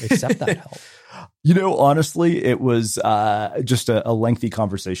to accept that help. You know, honestly, it was just a lengthy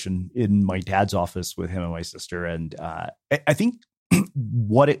conversation in my dad's office with him and my sister. And I think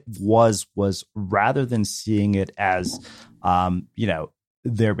what it was rather than seeing it as, you know,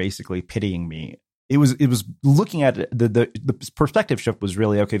 they're basically pitying me. It was looking at it, the perspective shift was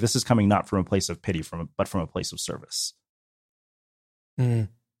really, okay, this is coming not from a place of pity, but from a place of service.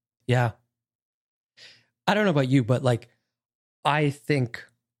 Yeah. I don't know about you, but like, I think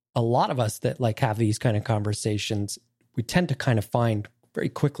a lot of us that like have these kind of conversations, we tend to kind of find very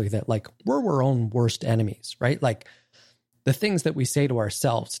quickly that like we're our own worst enemies, right? Like the things that we say to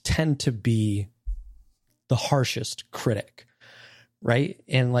ourselves tend to be the harshest critic, right?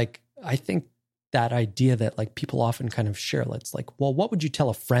 And like, I think that idea that like people often kind of share, it's like, well, what would you tell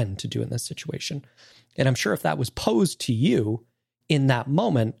a friend to do in this situation? And I'm sure if that was posed to you in that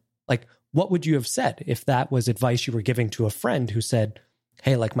moment, like, what would you have said if that was advice you were giving to a friend who said,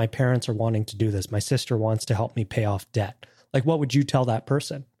 hey, like my parents are wanting to do this. My sister wants to help me pay off debt. Like, what would you tell that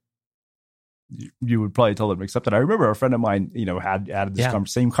person? You would probably tell them to accept it. I remember a friend of mine, you know, had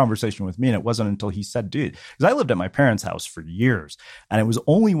this same conversation with me, and it wasn't until he said, dude, because I lived at my parents' house for years. And it was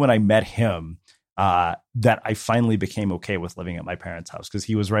only when I met him that I finally became okay with living at my parents' house, because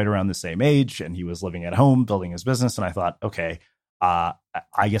he was right around the same age and he was living at home, building his business. And I thought, okay, I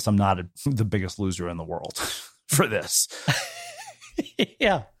guess I'm not the biggest loser in the world for this.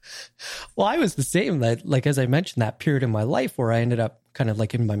 Yeah. Well, I was the same. That, like, as I mentioned, that period in my life where I ended up kind of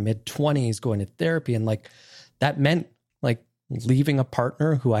like in my mid-20s going to therapy, and like that meant like leaving a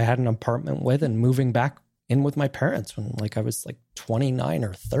partner who I had an apartment with and moving back in with my parents when like I was like 29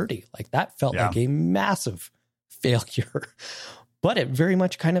 or 30. Like that felt like a massive failure, but it very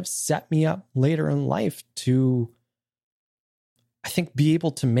much kind of set me up later in life to, I think, be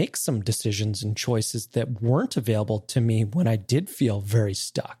able to make some decisions and choices that weren't available to me when I did feel very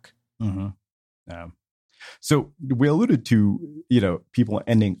stuck. Mm-hmm. Yeah. So we alluded to, you know, people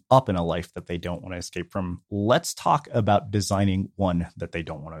ending up in a life that they don't want to escape from. Let's talk about designing one that they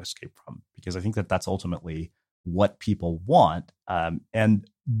don't want to escape from, because I think that that's ultimately what people want. And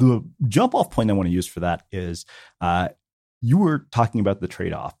the jump off point I want to use for that is you were talking about the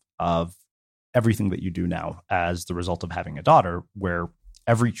trade-off of everything that you do now as the result of having a daughter, where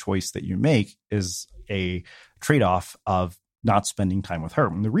every choice that you make is a trade-off of not spending time with her.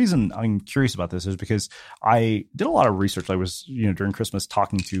 And the reason I'm curious about this is because I did a lot of research. I was, you know, during Christmas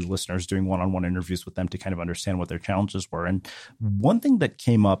talking to listeners, doing one-on-one interviews with them to kind of understand what their challenges were. And one thing that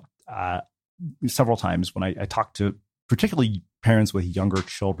came up several times when I talked to particularly parents with younger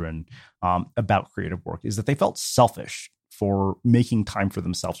children about creative work is that they felt selfish for making time for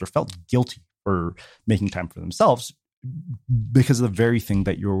themselves, or felt guilty for making time for themselves, because of the very thing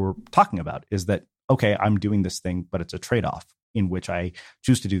that you're talking about is that, okay, I'm doing this thing, but it's a trade-off in which I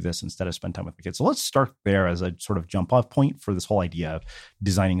choose to do this instead of spend time with my kids. So let's start there as a sort of jump off point for this whole idea of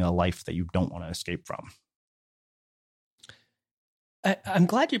designing a life that you don't want to escape from. I'm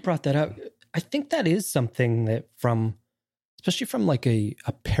glad you brought that up. I think that is something that especially from like a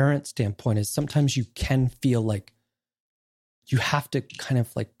parent standpoint, is sometimes you can feel like you have to kind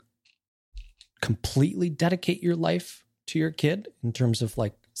of like completely dedicate your life to your kid in terms of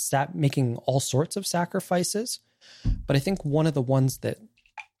like making all sorts of sacrifices. But I think one of the ones that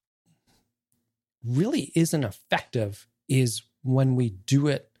really isn't effective is when we do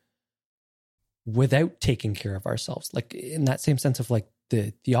it without taking care of ourselves. Like in that same sense of like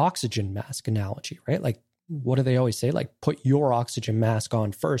the oxygen mask analogy, right? Like, what do they always say? Like, put your oxygen mask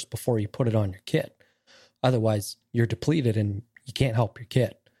on first before you put it on your kid. Otherwise, you're depleted and you can't help your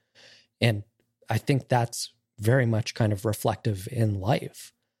kid. And I think that's very much kind of reflective in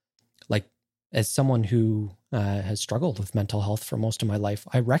life. Like, as someone who has struggled with mental health for most of my life,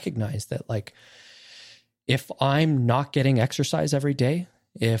 I recognize that, like, if I'm not getting exercise every day,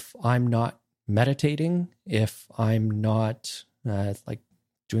 if I'm not meditating, if I'm not like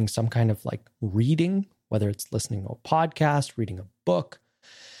doing some kind of like reading, whether it's listening to a podcast, reading a book,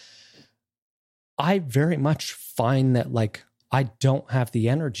 I very much find that, like, I don't have the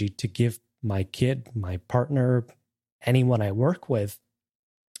energy to give my kid, my partner, anyone I work with,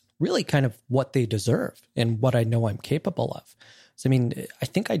 really kind of what they deserve and what I know I'm capable of. So, I mean, I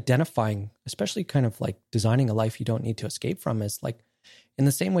think identifying, especially kind of like designing a life you don't need to escape from, is like, in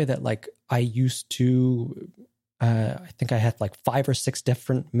the same way that, like, I used to, I think I had like 5 or 6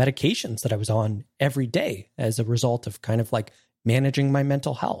 different medications that I was on every day as a result of kind of like managing my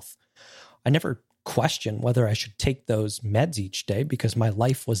mental health. I never questioned whether I should take those meds each day because my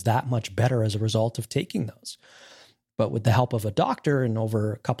life was that much better as a result of taking those. But with the help of a doctor and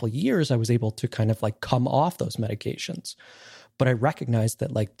over a couple of years, I was able to kind of like come off those medications. But I recognized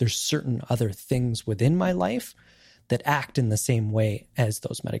that, like, there's certain other things within my life that act in the same way as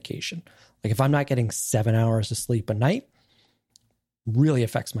those medication. Like, if I'm not getting 7 hours of sleep a night, really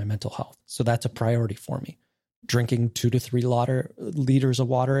affects my mental health. So that's a priority for me. Drinking 2 to 3 liters of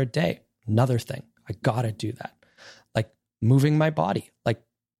water a day, another thing. I gotta do that. Like, moving my body, like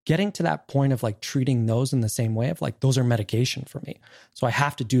getting to that point of like treating those in the same way of like, those are medication for me. So I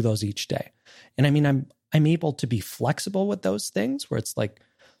have to do those each day. And I mean, I'm able to be flexible with those things where it's like,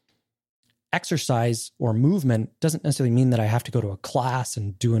 exercise or movement doesn't necessarily mean that I have to go to a class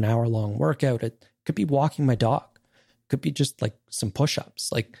and do an hour-long workout. It could be walking my dog. It could be just like some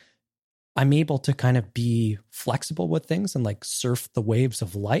push-ups. Like, I'm able to kind of be flexible with things and like surf the waves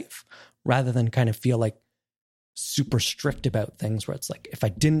of life rather than kind of feel like super strict about things where it's like, if I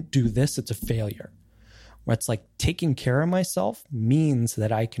didn't do this, it's a failure. Where it's like, taking care of myself means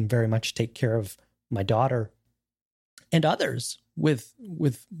that I can very much take care of my daughter and others with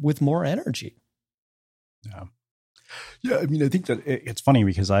more energy. Yeah. I mean, I think that it's funny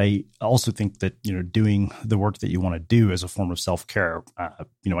because I also think that, you know, doing the work that you want to do as a form of self-care,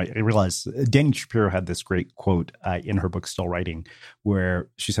 you know, I realized Dani Shapiro had this great quote in her book, Still Writing, where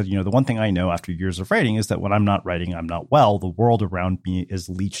she said, you know, the one thing I know after years of writing is that when I'm not writing, I'm not well. The world around me is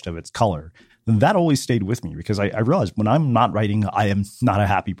leached of its color. And that always stayed with me because I realized when I'm not writing, I am not a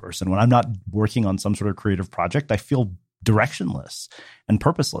happy person. When I'm not working on some sort of creative project, I feel directionless and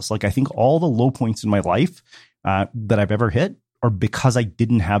purposeless. Like, I think all the low points in my life that I've ever hit are because I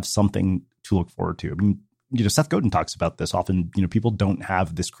didn't have something to look forward to. I mean, you know, Seth Godin talks about this often. You know, people don't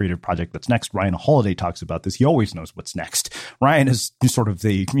have this creative project that's next. Ryan Holiday talks about this. He always knows what's next. Ryan is sort of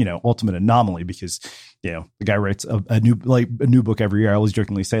the, you know, ultimate anomaly because, you know, the guy writes a new book every year. I always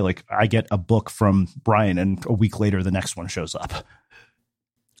jokingly say, like, I get a book from Brian and a week later the next one shows up.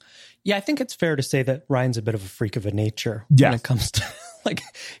 Yeah, I think it's fair to say that Ryan's a bit of a freak of a nature when it comes to like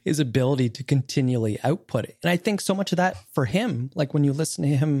his ability to continually output it. And I think so much of that for him, like when you listen to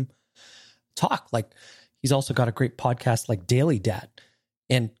him talk, like he's also got a great podcast like Daily Dad.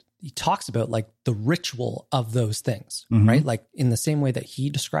 And he talks about like the ritual of those things, right? Like in the same way that he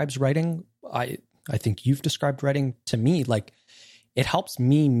describes writing, I think you've described writing to me, like it helps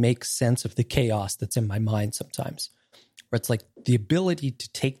me make sense of the chaos that's in my mind sometimes. Where it's like the ability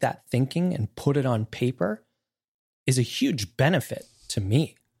to take that thinking and put it on paper is a huge benefit to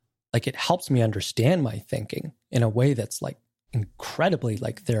me. Like it helps me understand my thinking in a way that's like incredibly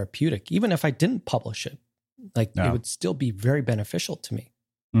like therapeutic. Even if I didn't publish it, like it would still be very beneficial to me.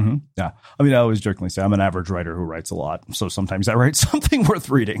 Mm-hmm. Yeah. I mean, I always jokingly say I'm an average writer who writes a lot. So sometimes I write something worth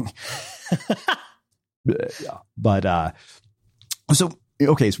reading. Yeah. But so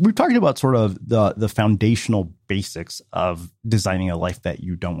we've talked about sort of the foundational basics of designing a life that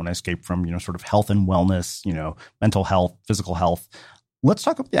you don't want to escape from, you know, sort of health and wellness, you know, mental health, physical health. Let's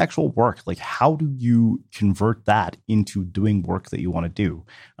talk about the actual work. Like, how do you convert that into doing work that you want to do,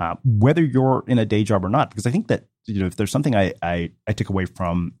 whether you're in a day job or not? Because I think that, you know, if there's something I took away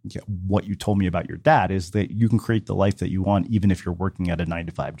from what you told me about your dad is that you can create the life that you want, even if you're working at a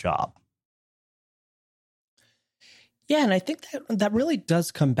 9-to-5 job. Yeah, and I think that really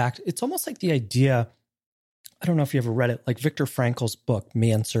does come back. It's almost like the idea, I don't know if you ever read it, like Viktor Frankl's book,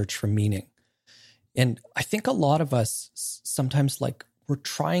 Man's Search for Meaning. And I think a lot of us sometimes like we're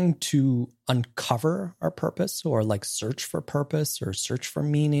trying to uncover our purpose or like search for purpose or search for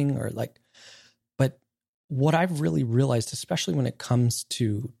meaning or like, but what I've really realized, especially when it comes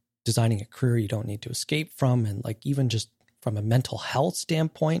to designing a career you don't need to escape from, and like even just from a mental health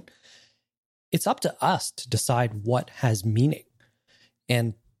standpoint, it's up to us to decide what has meaning.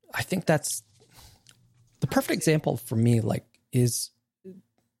 And I think that's the perfect example for me, like, is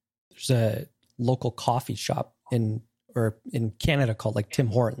there's a local coffee shop in Canada called like Tim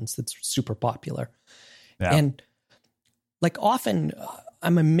Hortons that's super popular. Yeah. And like often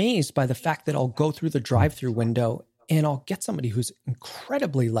I'm amazed by the fact that I'll go through the drive-through window and I'll get somebody who's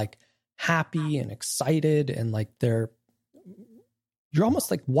incredibly like happy and excited, and like you're almost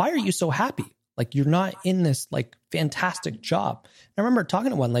like, why are you so happy? Like, you're not in this like fantastic job. I remember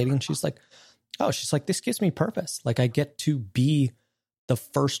talking to one lady and she's like, this gives me purpose. Like, I get to be the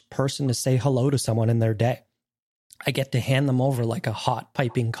first person to say hello to someone in their day. I get to hand them over like a hot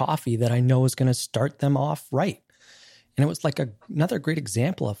piping coffee that I know is going to start them off right. And it was like another great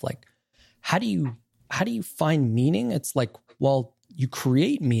example of like, how do you find meaning? It's like, well, you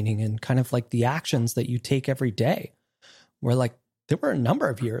create meaning in kind of like the actions that you take every day. Where like, there were a number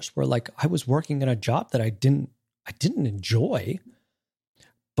of years where like I was working in a job that I didn't enjoy,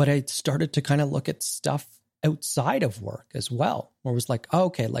 but I started to kind of look at stuff outside of work as well, where it was like, oh,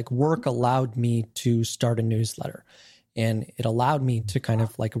 okay, like work allowed me to start a newsletter, and it allowed me to kind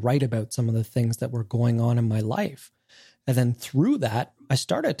of like write about some of the things that were going on in my life. And then through that, I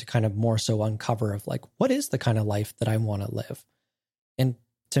started to kind of more so uncover of like, what is the kind of life that I want to live? And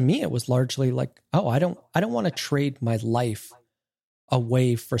to me, it was largely like, oh, I don't want to trade my life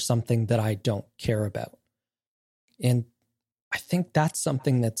away for something that I don't care about. And I think that's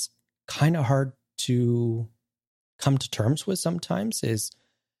something that's kind of hard to come to terms with sometimes, is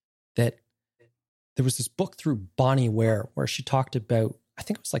that there was this book through Bonnie Ware where she talked about, I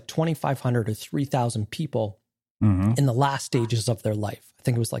think it was like 2,500 or 3,000 people in the last stages of their life. I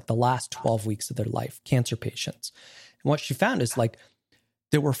think it was like the last 12 weeks of their life, cancer patients. And what she found is like,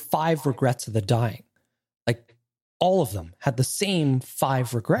 there were 5 regrets of the dying. Like all of them had the same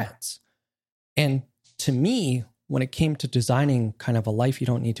 5 regrets. And to me, when it came to designing kind of a life you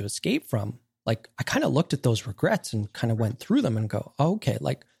don't need to escape from, like I kind of looked at those regrets and kind of went through them and go, oh, okay,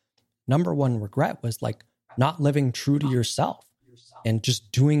 like number 1 regret was like not living true to yourself and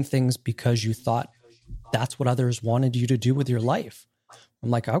just doing things because you thought that's what others wanted you to do with your life. I'm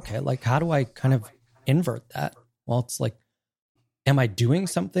like, okay, like how do I kind of invert that? Well, it's like, am I doing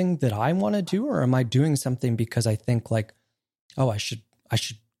something that I want to do, or am I doing something because I think like, oh, I should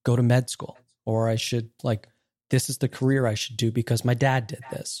go to med school, or I should like, this is the career I should do because my dad did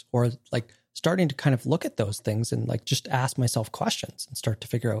this, or like starting to kind of look at those things and like just ask myself questions and start to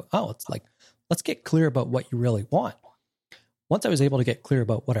figure out, oh, it's like, let's get clear about what you really want. Once I was able to get clear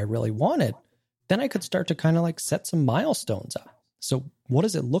about what I really wanted, then I could start to kind of like set some milestones up. So what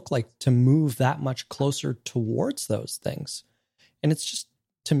does it look like to move that much closer towards those things? And it's just,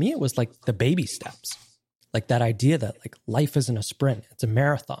 to me, it was like the baby steps, like that idea that like life isn't a sprint, it's a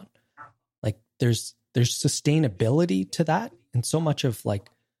marathon. Like there's sustainability to that. And so much of like,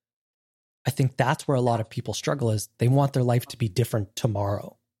 I think that's where a lot of people struggle, is they want their life to be different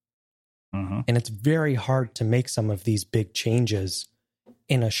tomorrow. And it's very hard to make some of these big changes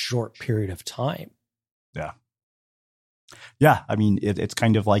in a short period of time. Yeah. Yeah. I mean, it's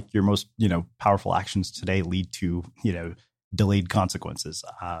kind of like your most, powerful actions today lead to, delayed consequences,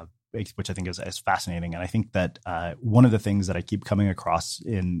 which I think is fascinating. And I think that one of the things that I keep coming across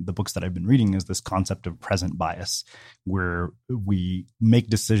in the books that I've been reading is this concept of present bias, where we make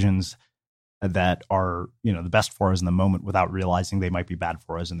decisions that are, the best for us in the moment without realizing they might be bad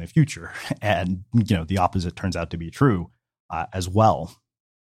for us in the future. And, the opposite turns out to be true as well.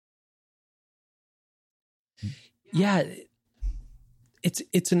 Yeah.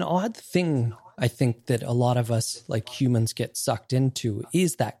 It's an odd thing, I think, that a lot of us like humans get sucked into,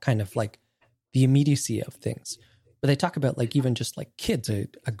 is that kind of like the immediacy of things. But they talk about like even just like kids, a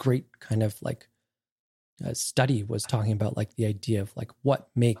great kind of like study was talking about like the idea of like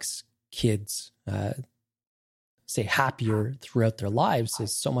what makes kids say happier throughout their lives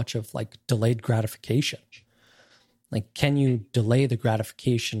is so much of like delayed gratification. Like, can you delay the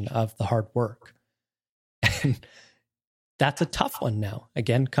gratification of the hard work? And that's a tough one now.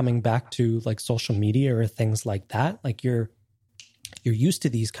 Again, coming back to like social media or things like that, like you're used to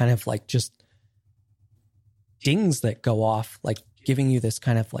these kind of like just dings that go off, like giving you this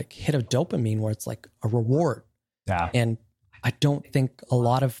kind of like hit of dopamine where it's like a reward. Yeah. And I don't think a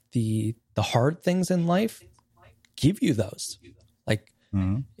lot of the hard things in life give you those. Like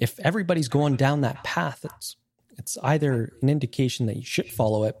if everybody's going down that path, it's either an indication that you should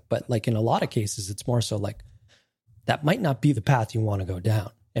follow it, but like in a lot of cases, it's more so like that might not be the path you want to go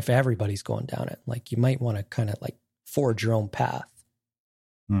down. if everybody's going down it. Like you might want to kind of like forge your own path.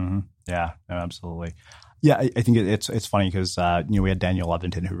 Mm-hmm. Yeah, no, absolutely. Yeah, I think it's funny because we had Daniel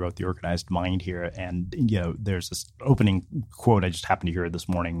Levitin who wrote The Organized Mind here, and there's this opening quote I just happened to hear this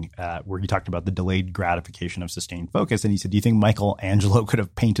morning where he talked about the delayed gratification of sustained focus, and he said, "Do you think Michelangelo could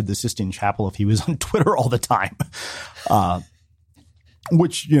have painted the Sistine Chapel if he was on Twitter all the time?"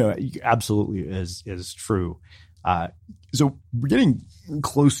 Which absolutely is true. So we're getting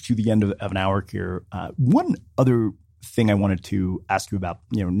close to the end of an hour here. One other thing I wanted to ask you about,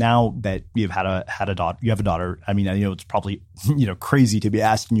 now that you've had a daughter, you have a daughter. I mean, I know it's probably, crazy to be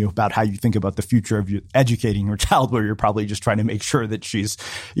asking you about how you think about the future of educating your child, where you're probably just trying to make sure that she's,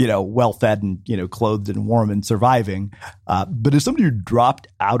 well fed and, clothed and warm and surviving. But as somebody who dropped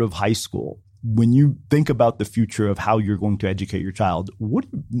out of high school, when you think about the future of how you're going to educate your child, what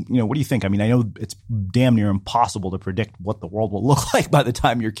do you think? I mean, I know it's damn near impossible to predict what the world will look like by the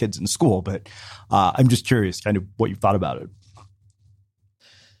time your kid's in school, but I'm just curious kind of what you've thought about it.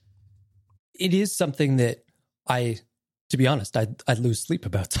 It is something that to be honest, I lose sleep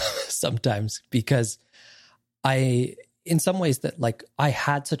about sometimes, because in some ways that like I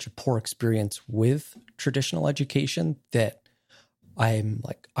had such a poor experience with traditional education that I'm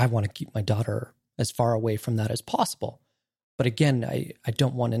like, I want to keep my daughter as far away from that as possible. But again, I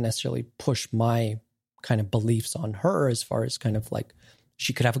don't want to necessarily push my kind of beliefs on her as far as kind of like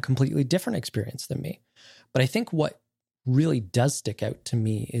she could have a completely different experience than me. But I think what really does stick out to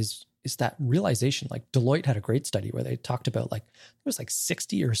me is that realization. Like Deloitte had a great study where they talked about like it was like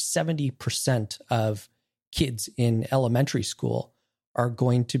 60 or 70% of kids in elementary school are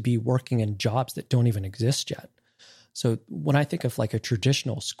going to be working in jobs that don't even exist yet. So when I think of like a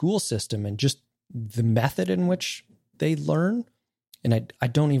traditional school system and just the method in which they learn, and I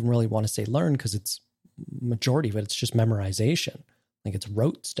don't even really want to say learn because it's majority of it, it's just memorization. Like it's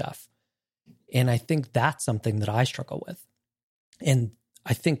rote stuff. And I think that's something that I struggle with. And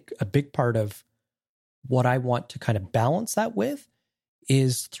I think a big part of what I want to kind of balance that with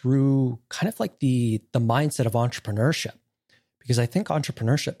is through kind of like the mindset of entrepreneurship. Because I think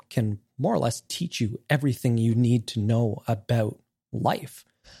entrepreneurship can more or less teach you everything you need to know about life.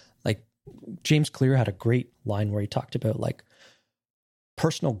 Like James Clear had a great line where he talked about like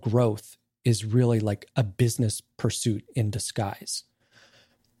personal growth is really like a business pursuit in disguise,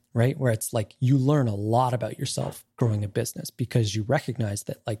 right? Where it's like you learn a lot about yourself growing a business because you recognize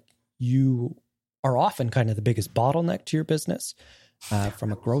that like you are often kind of the biggest bottleneck to your business.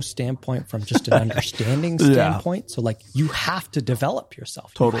 From a growth standpoint, from just an understanding standpoint. Yeah. So like you have to develop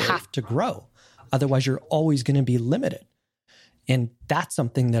yourself. Totally. You have to grow. Otherwise you're always going to be limited. And that's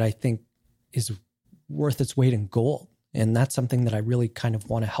something that I think is worth its weight in gold. And that's something that I really kind of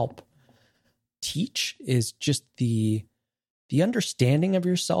want to help teach is just the understanding of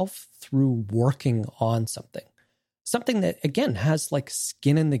yourself through working on something. Something that again has like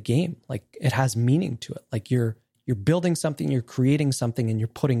skin in the game. Like it has meaning to it. Like you're building something, you're creating something, and you're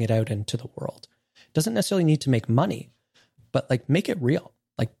putting it out into the world. It doesn't necessarily need to make money, but like make it real.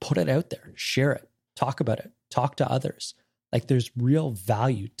 Like put it out there, share it, talk about it, talk to others. Like there's real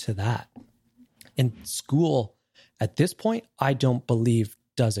value to that. And school at this point, I don't believe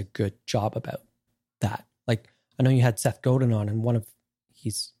does a good job about that. Like I know you had Seth Godin on, and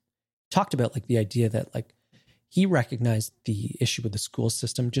he's talked about like the idea that like he recognized the issue with the school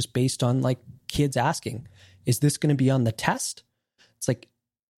system just based on like kids asking, is this going to be on the test? It's like,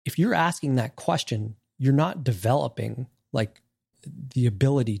 if you're asking that question, you're not developing like the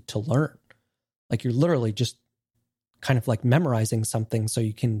ability to learn. Like you're literally just kind of like memorizing something so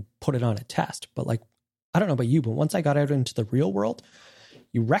you can put it on a test. But like, I don't know about you, but once I got out into the real world,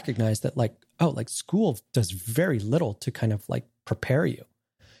 you recognize that like, oh, like school does very little to kind of like prepare you.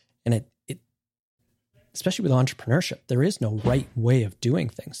 And it especially with entrepreneurship, there is no right way of doing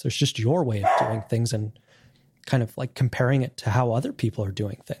things. There's just your way of doing things and kind of like comparing it to how other people are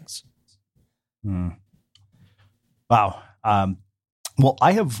doing things. Wow. Well,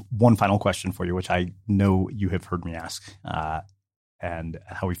 I have one final question for you, which I know you have heard me ask, and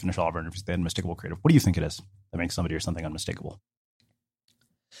how we finish all of our interviews, the unmistakable creative. What do you think it is that makes somebody or something unmistakable?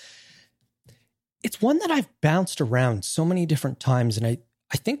 It's one that I've bounced around so many different times. And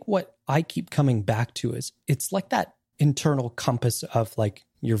I think what I keep coming back to is it's like that internal compass of like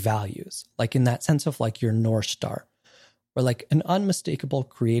your values, like in that sense of like your North Star, or like an unmistakable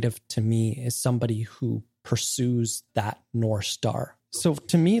creative to me is somebody who pursues that North Star. So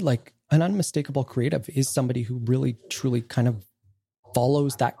to me, like an unmistakable creative is somebody who really truly kind of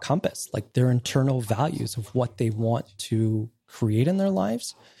follows that compass, like their internal values of what they want to create in their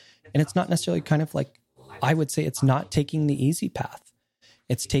lives. And it's not necessarily kind of like, I would say it's not taking the easy path.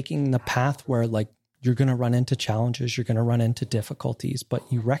 It's taking the path where like you're going to run into challenges, you're going to run into difficulties, but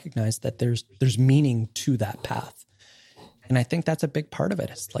you recognize that there's meaning to that path. And I think that's a big part of it.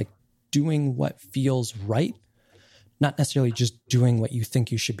 It's like doing what feels right, not necessarily just doing what you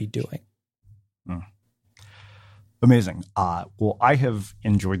think you should be doing. Amazing. Well, I have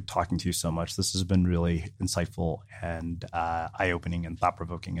enjoyed talking to you so much. This has been really insightful and eye-opening and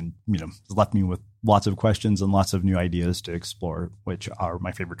thought-provoking, and has left me with lots of questions and lots of new ideas to explore, which are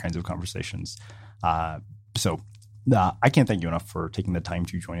my favorite kinds of conversations. So I can't thank you enough for taking the time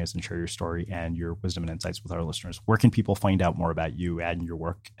to join us and share your story and your wisdom and insights with our listeners. Where can people find out more about you and your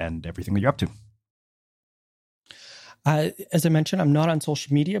work and everything that you're up to? As I mentioned, I'm not on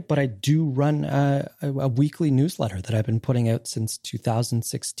social media, but I do run a weekly newsletter that I've been putting out since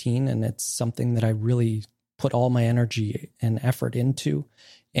 2016. And it's something that I really put all my energy and effort into.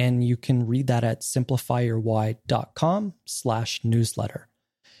 And you can read that at simplifyyourwhy.com/newsletter.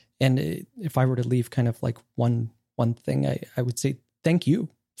 And if I were to leave kind of like one thing, I would say thank you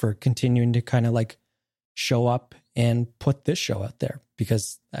for continuing to kind of like show up and put this show out there,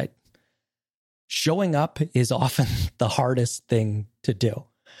 because showing up is often the hardest thing to do,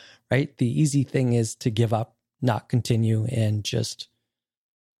 right? The easy thing is to give up, not continue, and just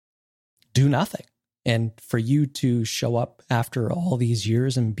do nothing. And for you to show up after all these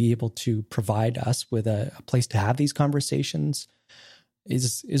years and be able to provide us with a place to have these conversations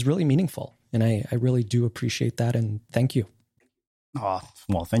is really meaningful. And I really do appreciate that. And thank you. Oh,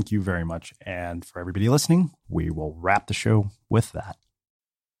 well, thank you very much. And for everybody listening, we will wrap the show with that.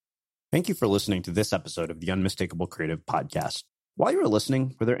 Thank you for listening to this episode of the Unmistakable Creative Podcast. While you were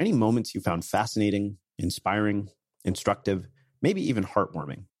listening, were there any moments you found fascinating, inspiring, instructive, maybe even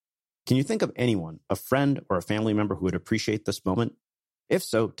heartwarming? Can you think of anyone, a friend or a family member who would appreciate this moment? If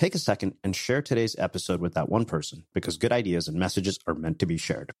so, take a second and share today's episode with that one person, because good ideas and messages are meant to be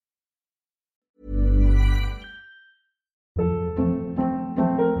shared.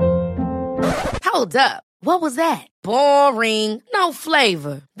 Hold up. What was that? Boring. No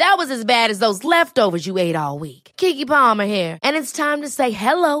flavor. That was as bad as those leftovers you ate all week. Keke Palmer here, and it's time to say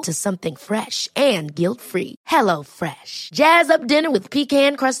hello to something fresh and guilt-free. Hello Fresh. Jazz up dinner with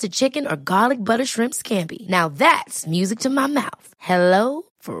pecan-crusted chicken or garlic butter shrimp scampi. Now that's music to my mouth. Hello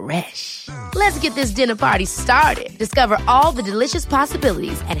Fresh. Let's get this dinner party started. Discover all the delicious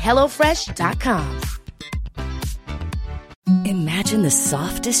possibilities at HelloFresh.com. Imagine the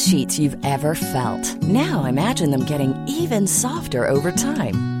softest sheets you've ever felt. Now imagine them getting even softer over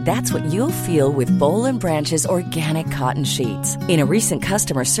time. That's what you'll feel with Boll & Branch's organic cotton sheets. In a recent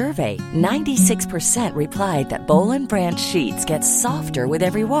customer survey, 96% replied that Boll & Branch sheets get softer with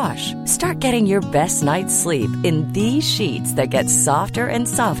every wash. Start getting your best night's sleep in these sheets that get softer and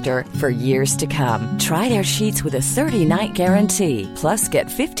softer for years to come. Try their sheets with a 30-night guarantee. Plus, get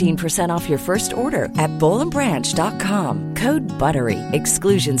 15% off your first order at bollandbranch.com. Code BUTTERY.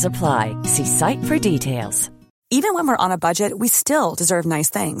 Exclusions apply. See site for details. Even when we're on a budget, we still deserve nice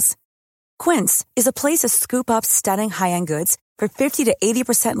things. Quince is a place to scoop up stunning high-end goods for 50 to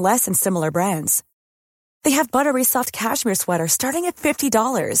 80% less than similar brands. They have buttery soft cashmere sweaters starting at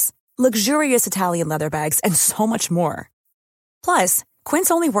 $50, luxurious Italian leather bags, and so much more. Plus,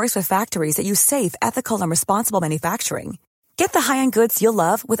 Quince only works with factories that use safe, ethical, and responsible manufacturing. Get the high-end goods you'll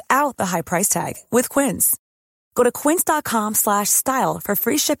love without the high price tag with Quince. Go to quince.com/style for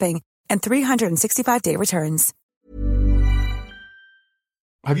free shipping and 365-day returns.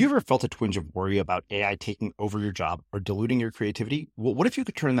 Have you ever felt a twinge of worry about AI taking over your job or diluting your creativity? Well, what if you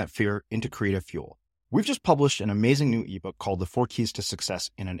could turn that fear into creative fuel? We've just published an amazing new ebook called The 4 Keys to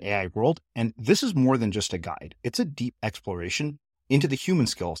Success in an AI World, and this is more than just a guide. It's a deep exploration into the human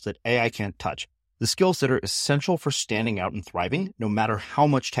skills that AI can't touch, the skills that are essential for standing out and thriving no matter how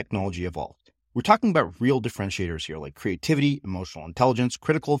much technology evolved. We're talking about real differentiators here like creativity, emotional intelligence,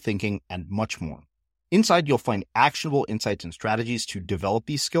 critical thinking, and much more. Inside, you'll find actionable insights and strategies to develop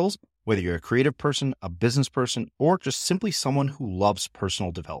these skills, whether you're a creative person, a business person, or just simply someone who loves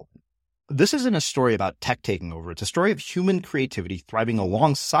personal development. This isn't a story about tech taking over. It's a story of human creativity thriving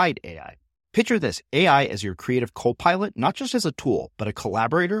alongside AI. Picture this, AI as your creative co-pilot, not just as a tool, but a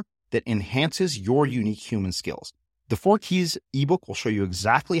collaborator that enhances your unique human skills. The 4 Keys ebook will show you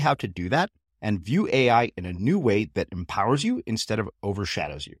exactly how to do that and view AI in a new way that empowers you instead of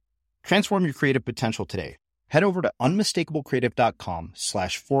overshadows you. Transform your creative potential today. Head over to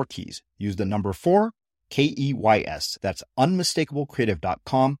unmistakablecreative.com/4keys. Use the number 4, KEYS. That's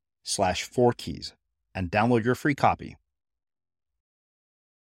unmistakablecreative.com/4keys and download your free copy.